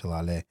Akbar,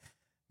 MashaAllah alayh.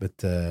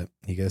 But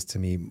he goes to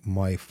me,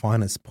 my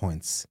finest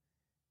points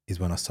is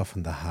when I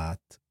soften the heart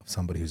of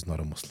somebody who's not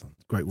a Muslim.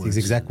 Great words. His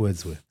exact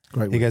words were.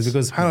 Great he words. goes,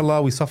 because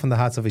subhanAllah, we soften the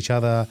hearts of each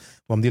other.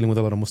 Well, I'm dealing with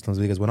a lot of Muslims.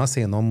 He goes, when I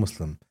see a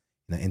non-Muslim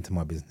enter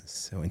my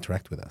business or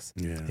interact with us,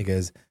 he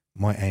goes,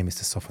 my aim is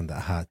to soften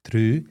that heart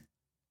through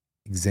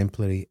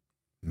exemplary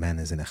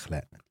manners and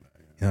akhlaq.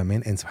 You know what I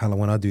mean? And subhanAllah,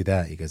 when I do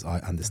that, he goes, I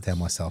understand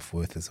my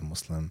self-worth as a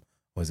Muslim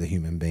or as a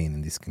human being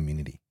in this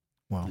community.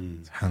 Wow.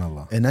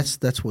 SubhanAllah. And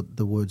that's what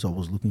the words I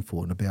was looking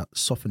for, and about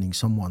softening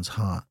someone's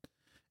heart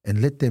and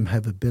let them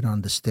have a better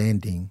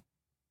understanding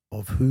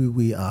of who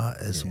we are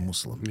as a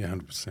Muslim. Yeah,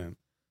 100%.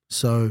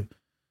 So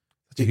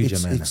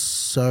it's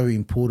so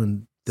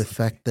important, the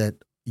fact that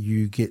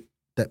you get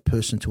that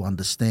person to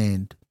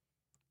understand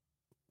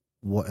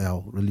what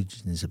our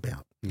religion is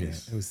about.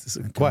 Yes, there's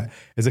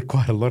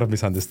quite a lot of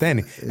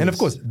misunderstanding. And of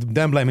course,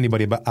 don't blame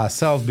anybody but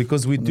ourselves,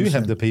 because we do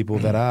have the people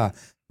that are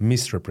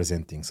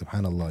misrepresenting,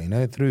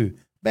 subhanAllah, through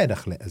bad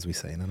akhlaq, as we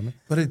say. You know what I mean?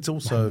 But it's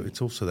also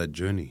that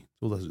journey.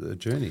 It's all that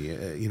journey.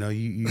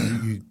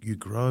 You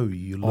grow,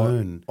 you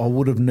learn. I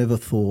would have never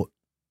thought,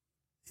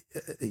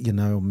 we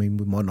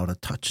might not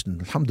have touched,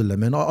 and alhamdulillah,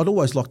 man, I'd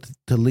always like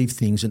to leave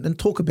things and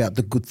talk about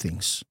the good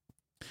things.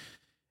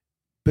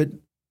 But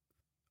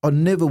I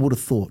never would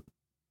have thought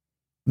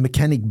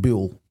Mechanic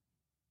Bill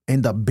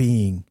end up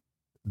being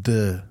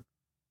the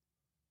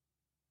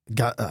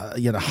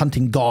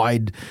hunting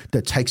guide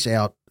that takes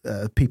out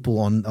people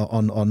on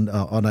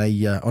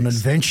an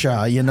adventure,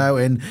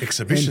 and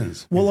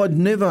exhibitions. Well, I'd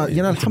never,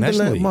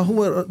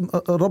 alhamdulillah,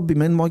 Rabbi,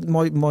 man,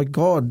 my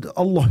God,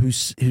 Allah, who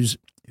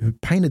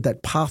painted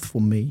that path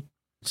for me.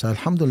 So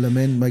alhamdulillah,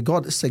 man, may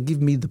God give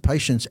me the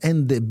patience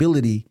and the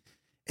ability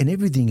and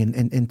everything,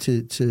 and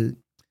to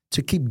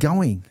keep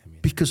going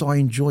because I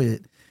enjoy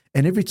it.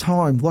 And every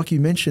time, like you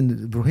mentioned,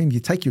 Ibrahim, you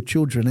take your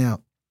children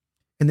out,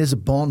 and there's a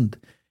bond,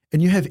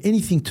 and you have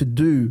anything to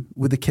do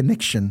with the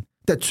connection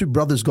that two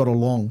brothers got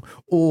along,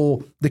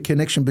 or the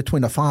connection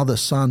between a father,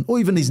 son, or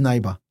even his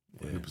neighbor.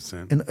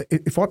 100%. And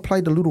if I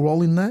played a little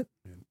role in that,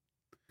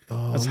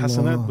 that's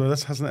hasanat, bro.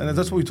 That's hasanat, and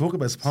that's what we talk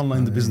about. SubhanAllah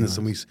in the business,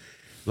 and we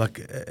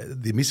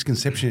the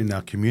misconception in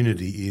our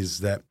community is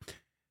that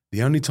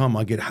the only time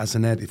I get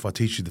hasanat if I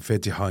teach you the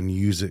Fatiha and you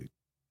use it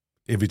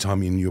every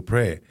time in your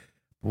prayer.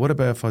 What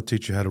about if I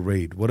teach you how to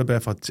read? What about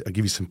if I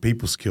give you some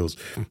people skills?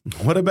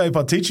 What about if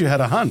I teach you how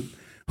to hunt?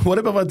 What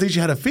about if I teach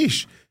you how to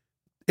fish?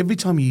 Every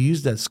time you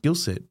use that skill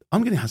set,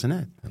 I'm getting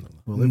hasanat.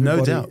 Well,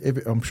 no doubt.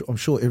 I'm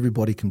sure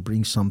everybody can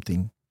bring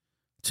something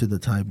to the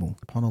table.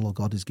 SubhanAllah,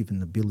 God has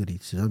given ability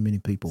to so many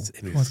people.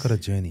 Everyone's got a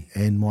journey.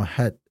 And my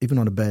hat, even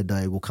on a bad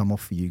day, will come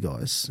off for you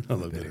guys. I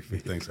love that.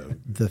 Thanks,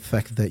 Alan. The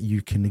fact that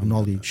you can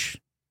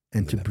acknowledge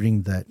and to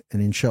bring that,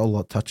 and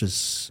inshallah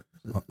touches.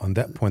 On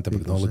that point of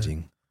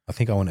acknowledging, I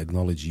think I want to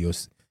acknowledge you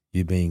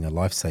being a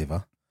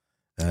lifesaver.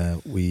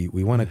 We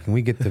want to. Can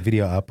we get the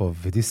video up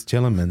of this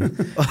gentleman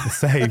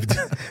saved?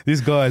 This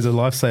guy is a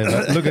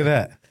lifesaver. Look at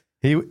that.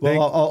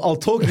 I'll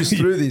talk you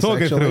through this.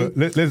 Talk it through.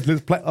 Let's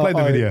play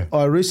the video.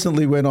 I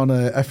recently went on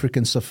an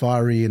African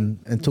safari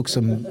and took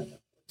some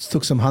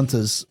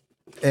hunters,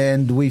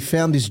 and we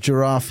found this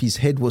giraffe. His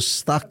head was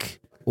stuck,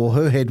 or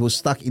her head was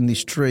stuck in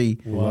this tree.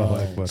 Wow.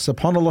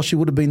 SubhanAllah, she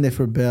would have been there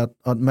for about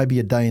maybe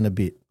a day and a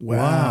bit.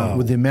 Wow.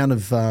 With the amount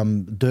of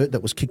dirt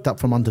that was kicked up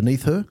from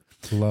underneath her.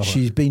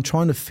 She's been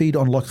trying to feed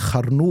on like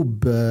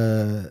kharnoob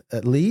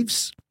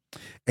leaves,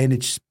 and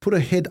it's put her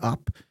head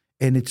up,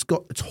 and it's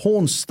got its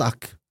horns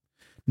stuck.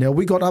 Now,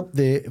 we got up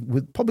there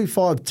with probably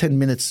 5-10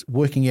 minutes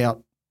working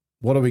out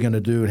what are we going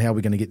to do and how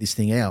we're going to get this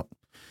thing out.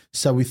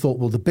 So we thought,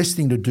 well, the best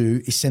thing to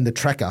do is send the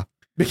tracker,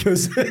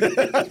 because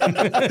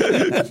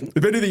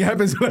if anything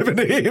happens, it'll happen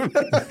to him.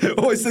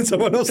 Always send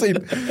someone else in.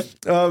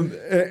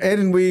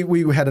 And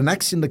we had an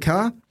axe in the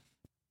car,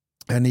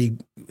 and he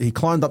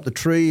climbed up the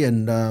tree,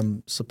 and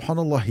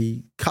subhanAllah,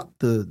 he cut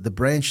the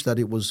branch that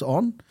it was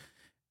on.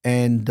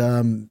 And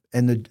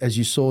as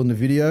you saw in the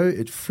video,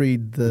 it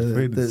freed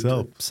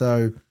itself.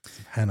 So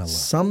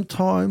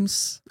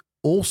sometimes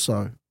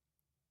also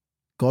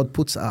God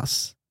puts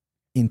us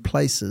in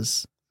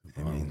places,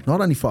 not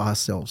only for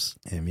ourselves,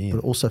 but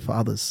also for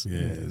others.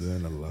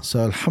 Yeah. So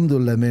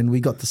alhamdulillah, man,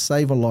 we got to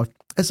save a life.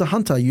 As a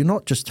hunter, you're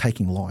not just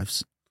taking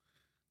lives.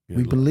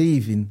 We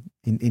believe in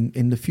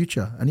the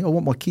future, and I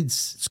want my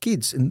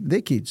kids and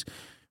their kids.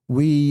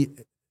 We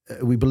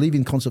believe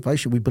in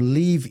conservation. We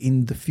believe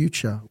in the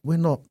future. We're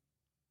not,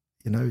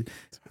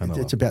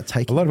 it's about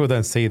taking. A lot of people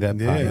don't see that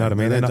part, you know what I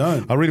mean? They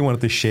don't. I really wanted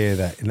to share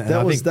that. And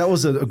that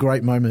was a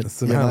great moment.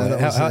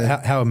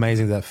 How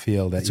amazing does that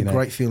feel? It's a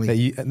great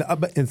feeling.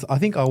 I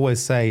think I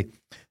always say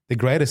the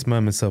greatest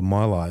moments of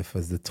my life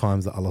is the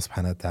times that Allah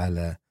subhanahu wa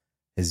ta'ala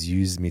has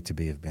used me to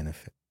be of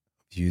benefit,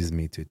 used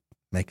me to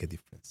make a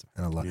difference.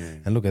 And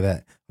look at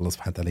that. Allah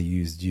subhanahu wa ta'ala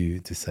used you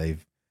to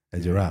save a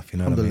giraffe, you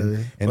know what I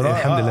mean? And but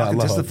alhamdulillah, I can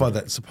Allah testify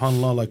that,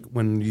 subhanAllah, like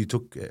when you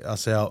took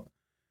us out,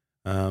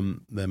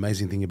 the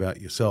amazing thing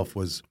about yourself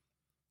was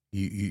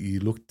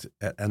you looked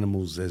at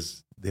animals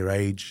as their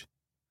age,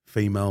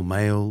 female,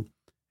 male,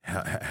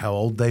 how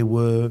old they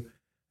were,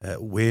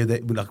 where they,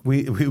 like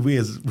we've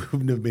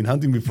never been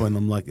hunting before, and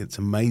I'm like, it's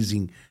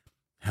amazing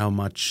how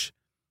much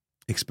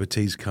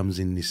expertise comes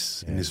in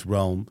this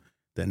realm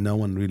that no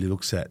one really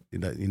looks at.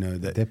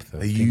 That depth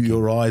of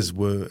your eyes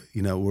were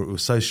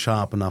so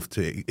sharp enough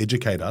to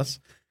educate us,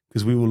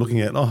 because we were looking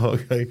at,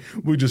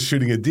 we're just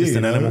shooting a deer,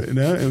 an animal.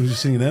 It was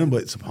just shooting an animal.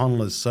 But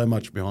subhanAllah, there's so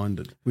much behind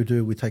it. We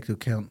do. We take into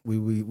account. We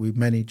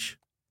manage.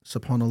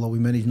 SubhanAllah, we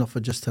manage not for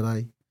just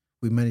today.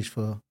 We manage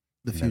for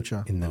the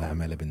future. Inna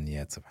al-amal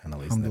bin-niyat,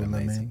 subhanAllah. Isn't that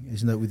Alhamdulillah, amazing? man.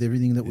 Isn't that with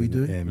everything that we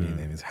do?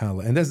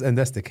 SubhanAllah. And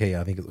that's the key.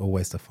 I think it's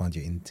always to find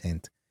your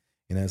intent.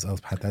 As Allah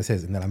subhanahu wa ta'ala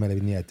says, Inna al-amal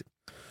bin-niyat.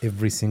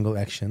 Every single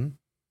action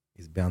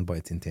is bound by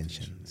its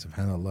intention.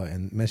 SubhanAllah.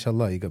 And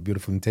mashallah, you got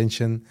beautiful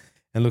intention.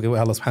 And look at what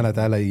Allah subhanahu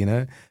wa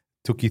ta'ala,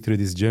 took you through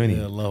this journey.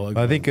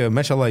 I think,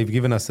 mashallah, you've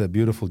given us a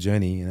beautiful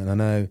journey. And I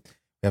know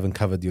we haven't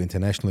covered your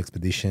international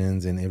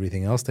expeditions and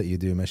everything else that you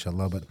do,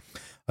 mashallah. But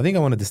I think I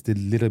want to just a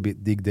little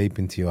bit dig deep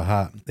into your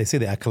heart. They see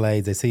the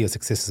accolades, they see your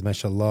successes,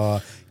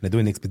 mashallah,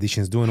 doing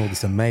expeditions, doing all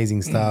this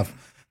amazing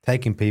stuff,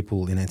 taking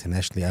people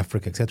internationally,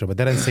 Africa, etc. But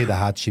they don't see the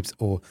hardships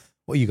or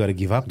what you got to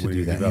give up to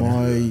do that.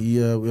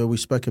 We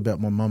spoke about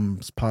my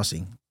mum's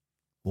passing.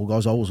 Well,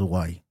 guys, I was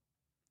away.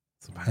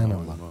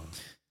 SubhanAllah.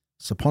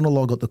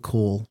 SubhanAllah, got the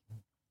call,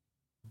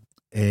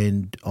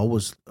 and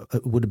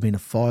it would have been a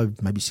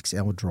 5, maybe 6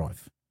 hour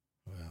drive.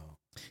 Wow.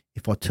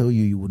 If I tell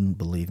you, you wouldn't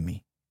believe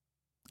me.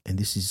 And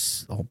this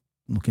is, I'll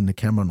look in the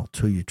camera and I'll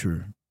tell you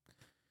true.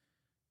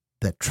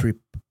 That trip,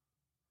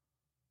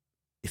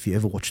 if you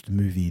ever watched the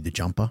movie The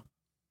Jumper,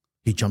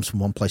 he jumps from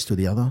one place to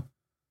the other.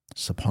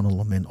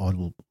 SubhanAllah, man,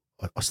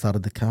 I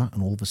started the car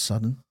and all of a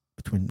sudden,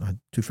 I had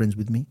two friends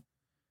with me,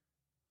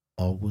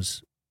 I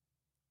was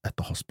at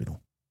the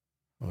hospital.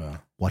 Wow.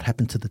 What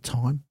happened to the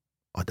time,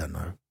 I don't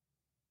know.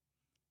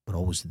 But I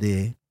was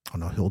there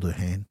and I held her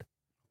hand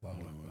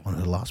on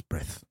her last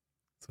breath.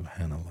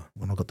 SubhanAllah.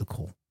 When I got the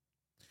call.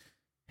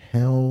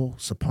 How,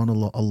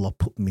 SubhanAllah, Allah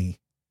put me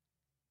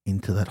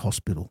into that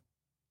hospital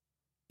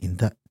in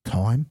that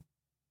time,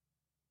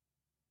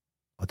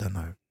 I don't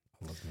know.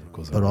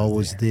 But I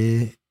was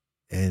there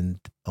and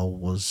I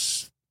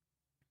was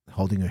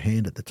holding her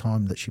hand at the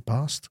time that she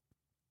passed.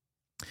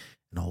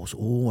 And I was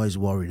always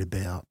worried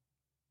about,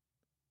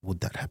 would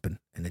that happen?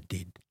 And it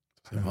did.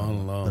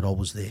 SubhanAllah. But I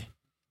was there.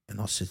 And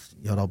I said,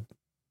 Ya Rab,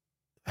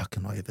 how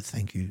can I ever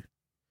thank you?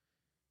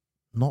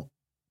 Not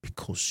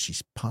because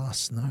she's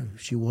passed. No,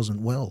 she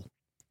wasn't well.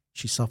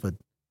 She suffered.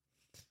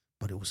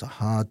 But it was a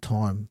hard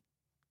time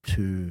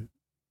to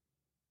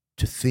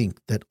think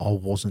that I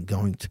wasn't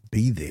going to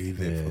be there. Be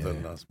there for the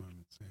last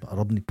moments. Yeah. But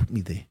Rabbi put me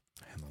there.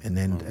 And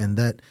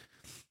that,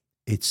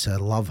 it's a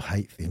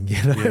love-hate thing,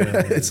 you know.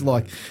 It's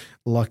like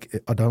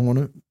I don't want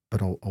it,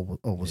 but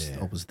I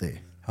was there.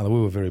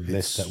 We were very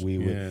blessed that we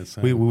were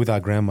with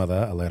our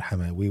grandmother, Allah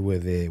yarhamha, we were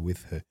there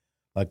with her.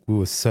 Like, we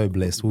were so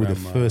blessed. We were the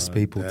first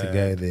people to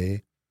go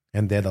there.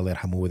 And Dad, Allah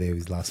yarhamha, were there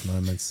his last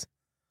moments.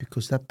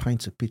 Because that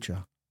paints a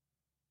picture,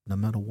 no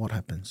matter what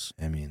happens.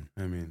 Ameen.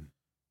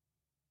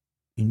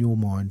 In your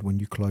mind, when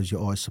you close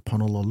your eyes,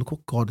 SubhanAllah, look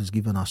what God has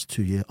given us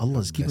too. Yeah, Allah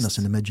has given us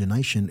an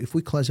imagination. If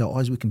we close our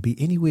eyes, we can be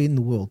anywhere in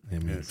the world.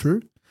 Amen.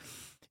 True?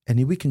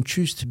 And we can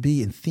choose to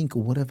be and think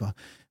or whatever.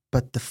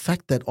 But the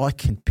fact that I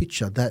can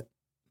picture that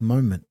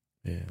moment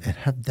and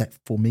have that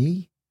for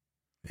me,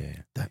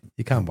 that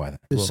you can't buy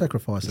that. There's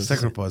sacrifices.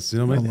 Sacrifice, you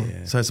know what I mean?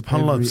 Yeah. So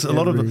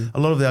SubhanAllah, a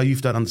lot of our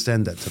youth don't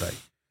understand that today.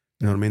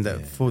 You know what I mean?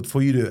 That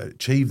for you to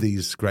achieve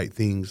these great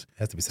things,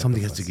 has to be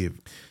something has to give.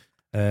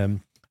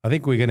 I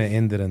think we're going to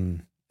end it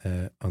on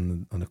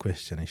a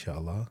question,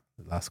 inshallah.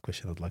 The last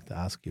question I'd like to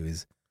ask you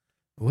is,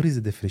 what is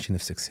the definition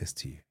of success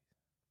to you?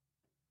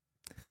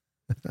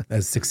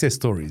 As success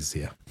stories,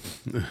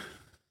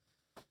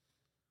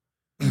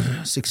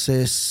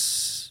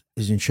 Success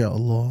is,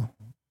 inshallah,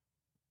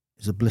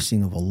 is a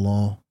blessing of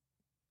Allah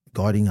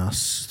guiding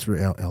us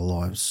throughout our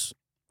lives.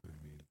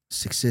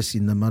 Success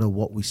in no matter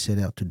what we set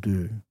out to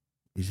do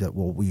is that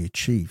what we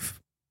achieve.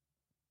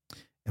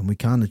 And we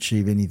can't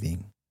achieve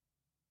anything,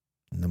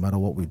 no matter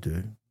what we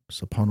do,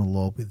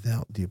 SubhanAllah,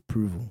 without the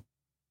approval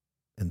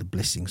and the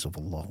blessings of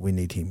Allah. We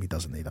need Him, He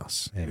doesn't need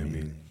us.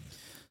 Amen.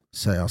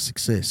 So our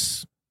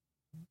success,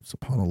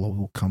 SubhanAllah,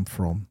 will come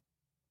from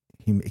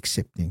Him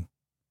accepting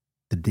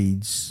the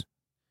deeds,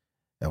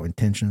 our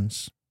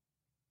intentions,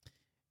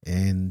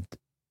 and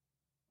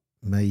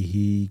may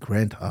He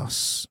grant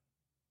us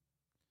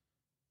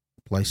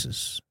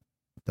places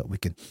that we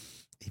can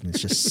even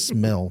just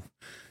smell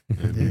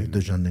the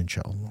Jannah,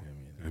 inshallah.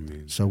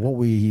 Amen. So what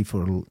we're here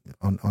for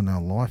on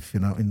our life, you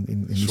know,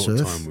 in this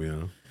earth, time we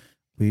are.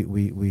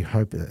 We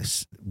hope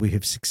that we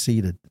have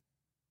succeeded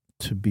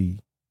to be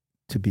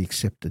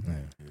accepted,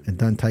 and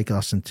don't take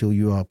us until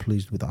you are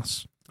pleased with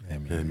us.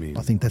 Amen.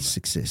 I think that's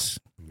success.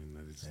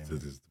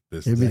 That is the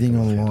best. Everything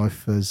on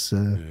life is.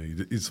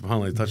 It's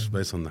SubhanAllah, touched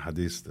base on the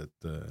hadith that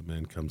a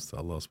man comes to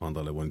Allah subhanahu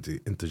wa ta'ala wanting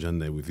to enter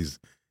Jannah with his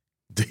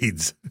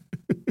deeds.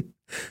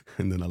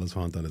 And then Allah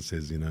subhanahu wa ta'ala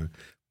says, you know,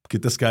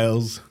 get the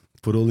scales,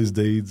 put all his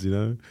deeds, you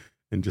know,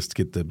 and just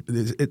get the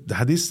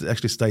hadith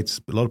actually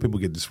states, a lot of people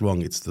get this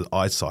wrong, it's the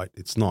eyesight.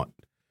 It's not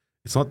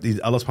Allah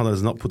subhanahu wa ta'ala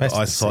does not put the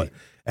eyesight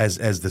as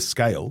the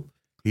scale.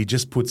 He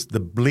just puts the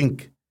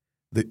blink,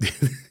 the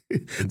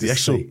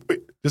actual,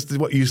 just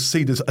what you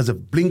see as a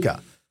blinker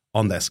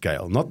on that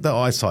scale, not the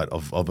eyesight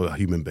of a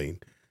human being.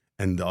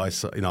 And the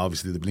eyesight, you know,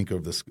 obviously the blinker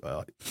of this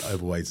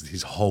overweights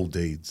his whole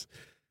deeds.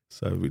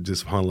 So we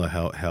just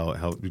subhanAllah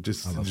how we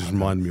just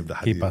remind me of the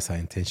hadith. Keep us our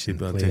intention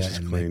clear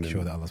and make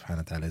sure that Allah subhanahu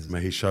wa ta'ala is.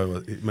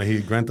 May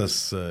He grant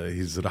us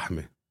His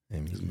rahmah.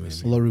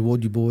 Allah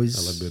reward you, boys.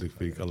 Allah barik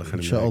feek. Allah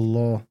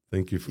Inshallah.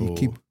 Thank you for you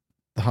keep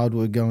the hard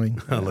work going.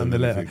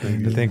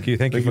 Thank you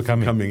for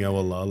coming. Oh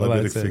Allah, Allah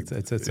barik feek.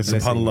 It's a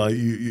SubhanAllah,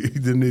 you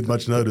didn't need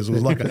much notice. It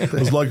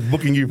was like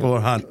booking you for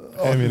a hunt.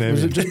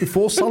 Was it just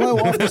before Salah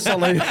or after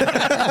Salah?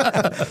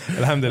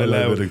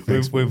 Alhamdulillah,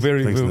 we're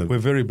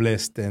very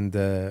blessed and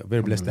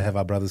very blessed to have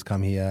our brothers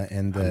come here.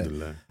 And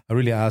I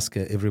really ask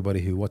everybody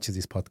who watches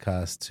this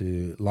podcast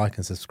to like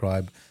and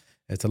subscribe.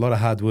 It's a lot of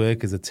hard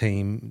work as a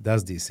team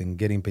does this and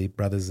getting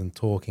brothers and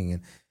talking,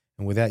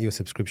 and without your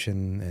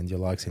subscription and your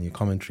likes and your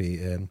commentary,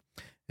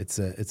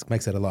 it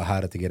makes it a lot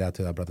harder to get out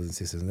to our brothers and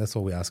sisters. And that's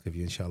all we ask of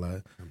you,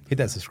 inshallah. Hit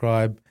that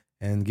subscribe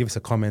and give us a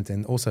comment.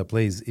 And also,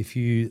 please, if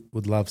you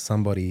would love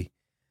somebody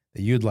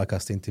that you'd like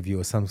us to interview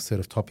or some sort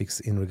of topics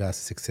in regards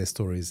to success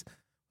stories,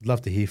 we'd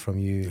love to hear from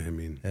you.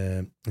 Ameen.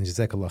 And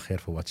Jazakallah khair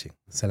for watching.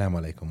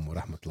 Assalamu alaikum wa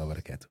rahmatullahi wa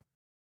barakatuh.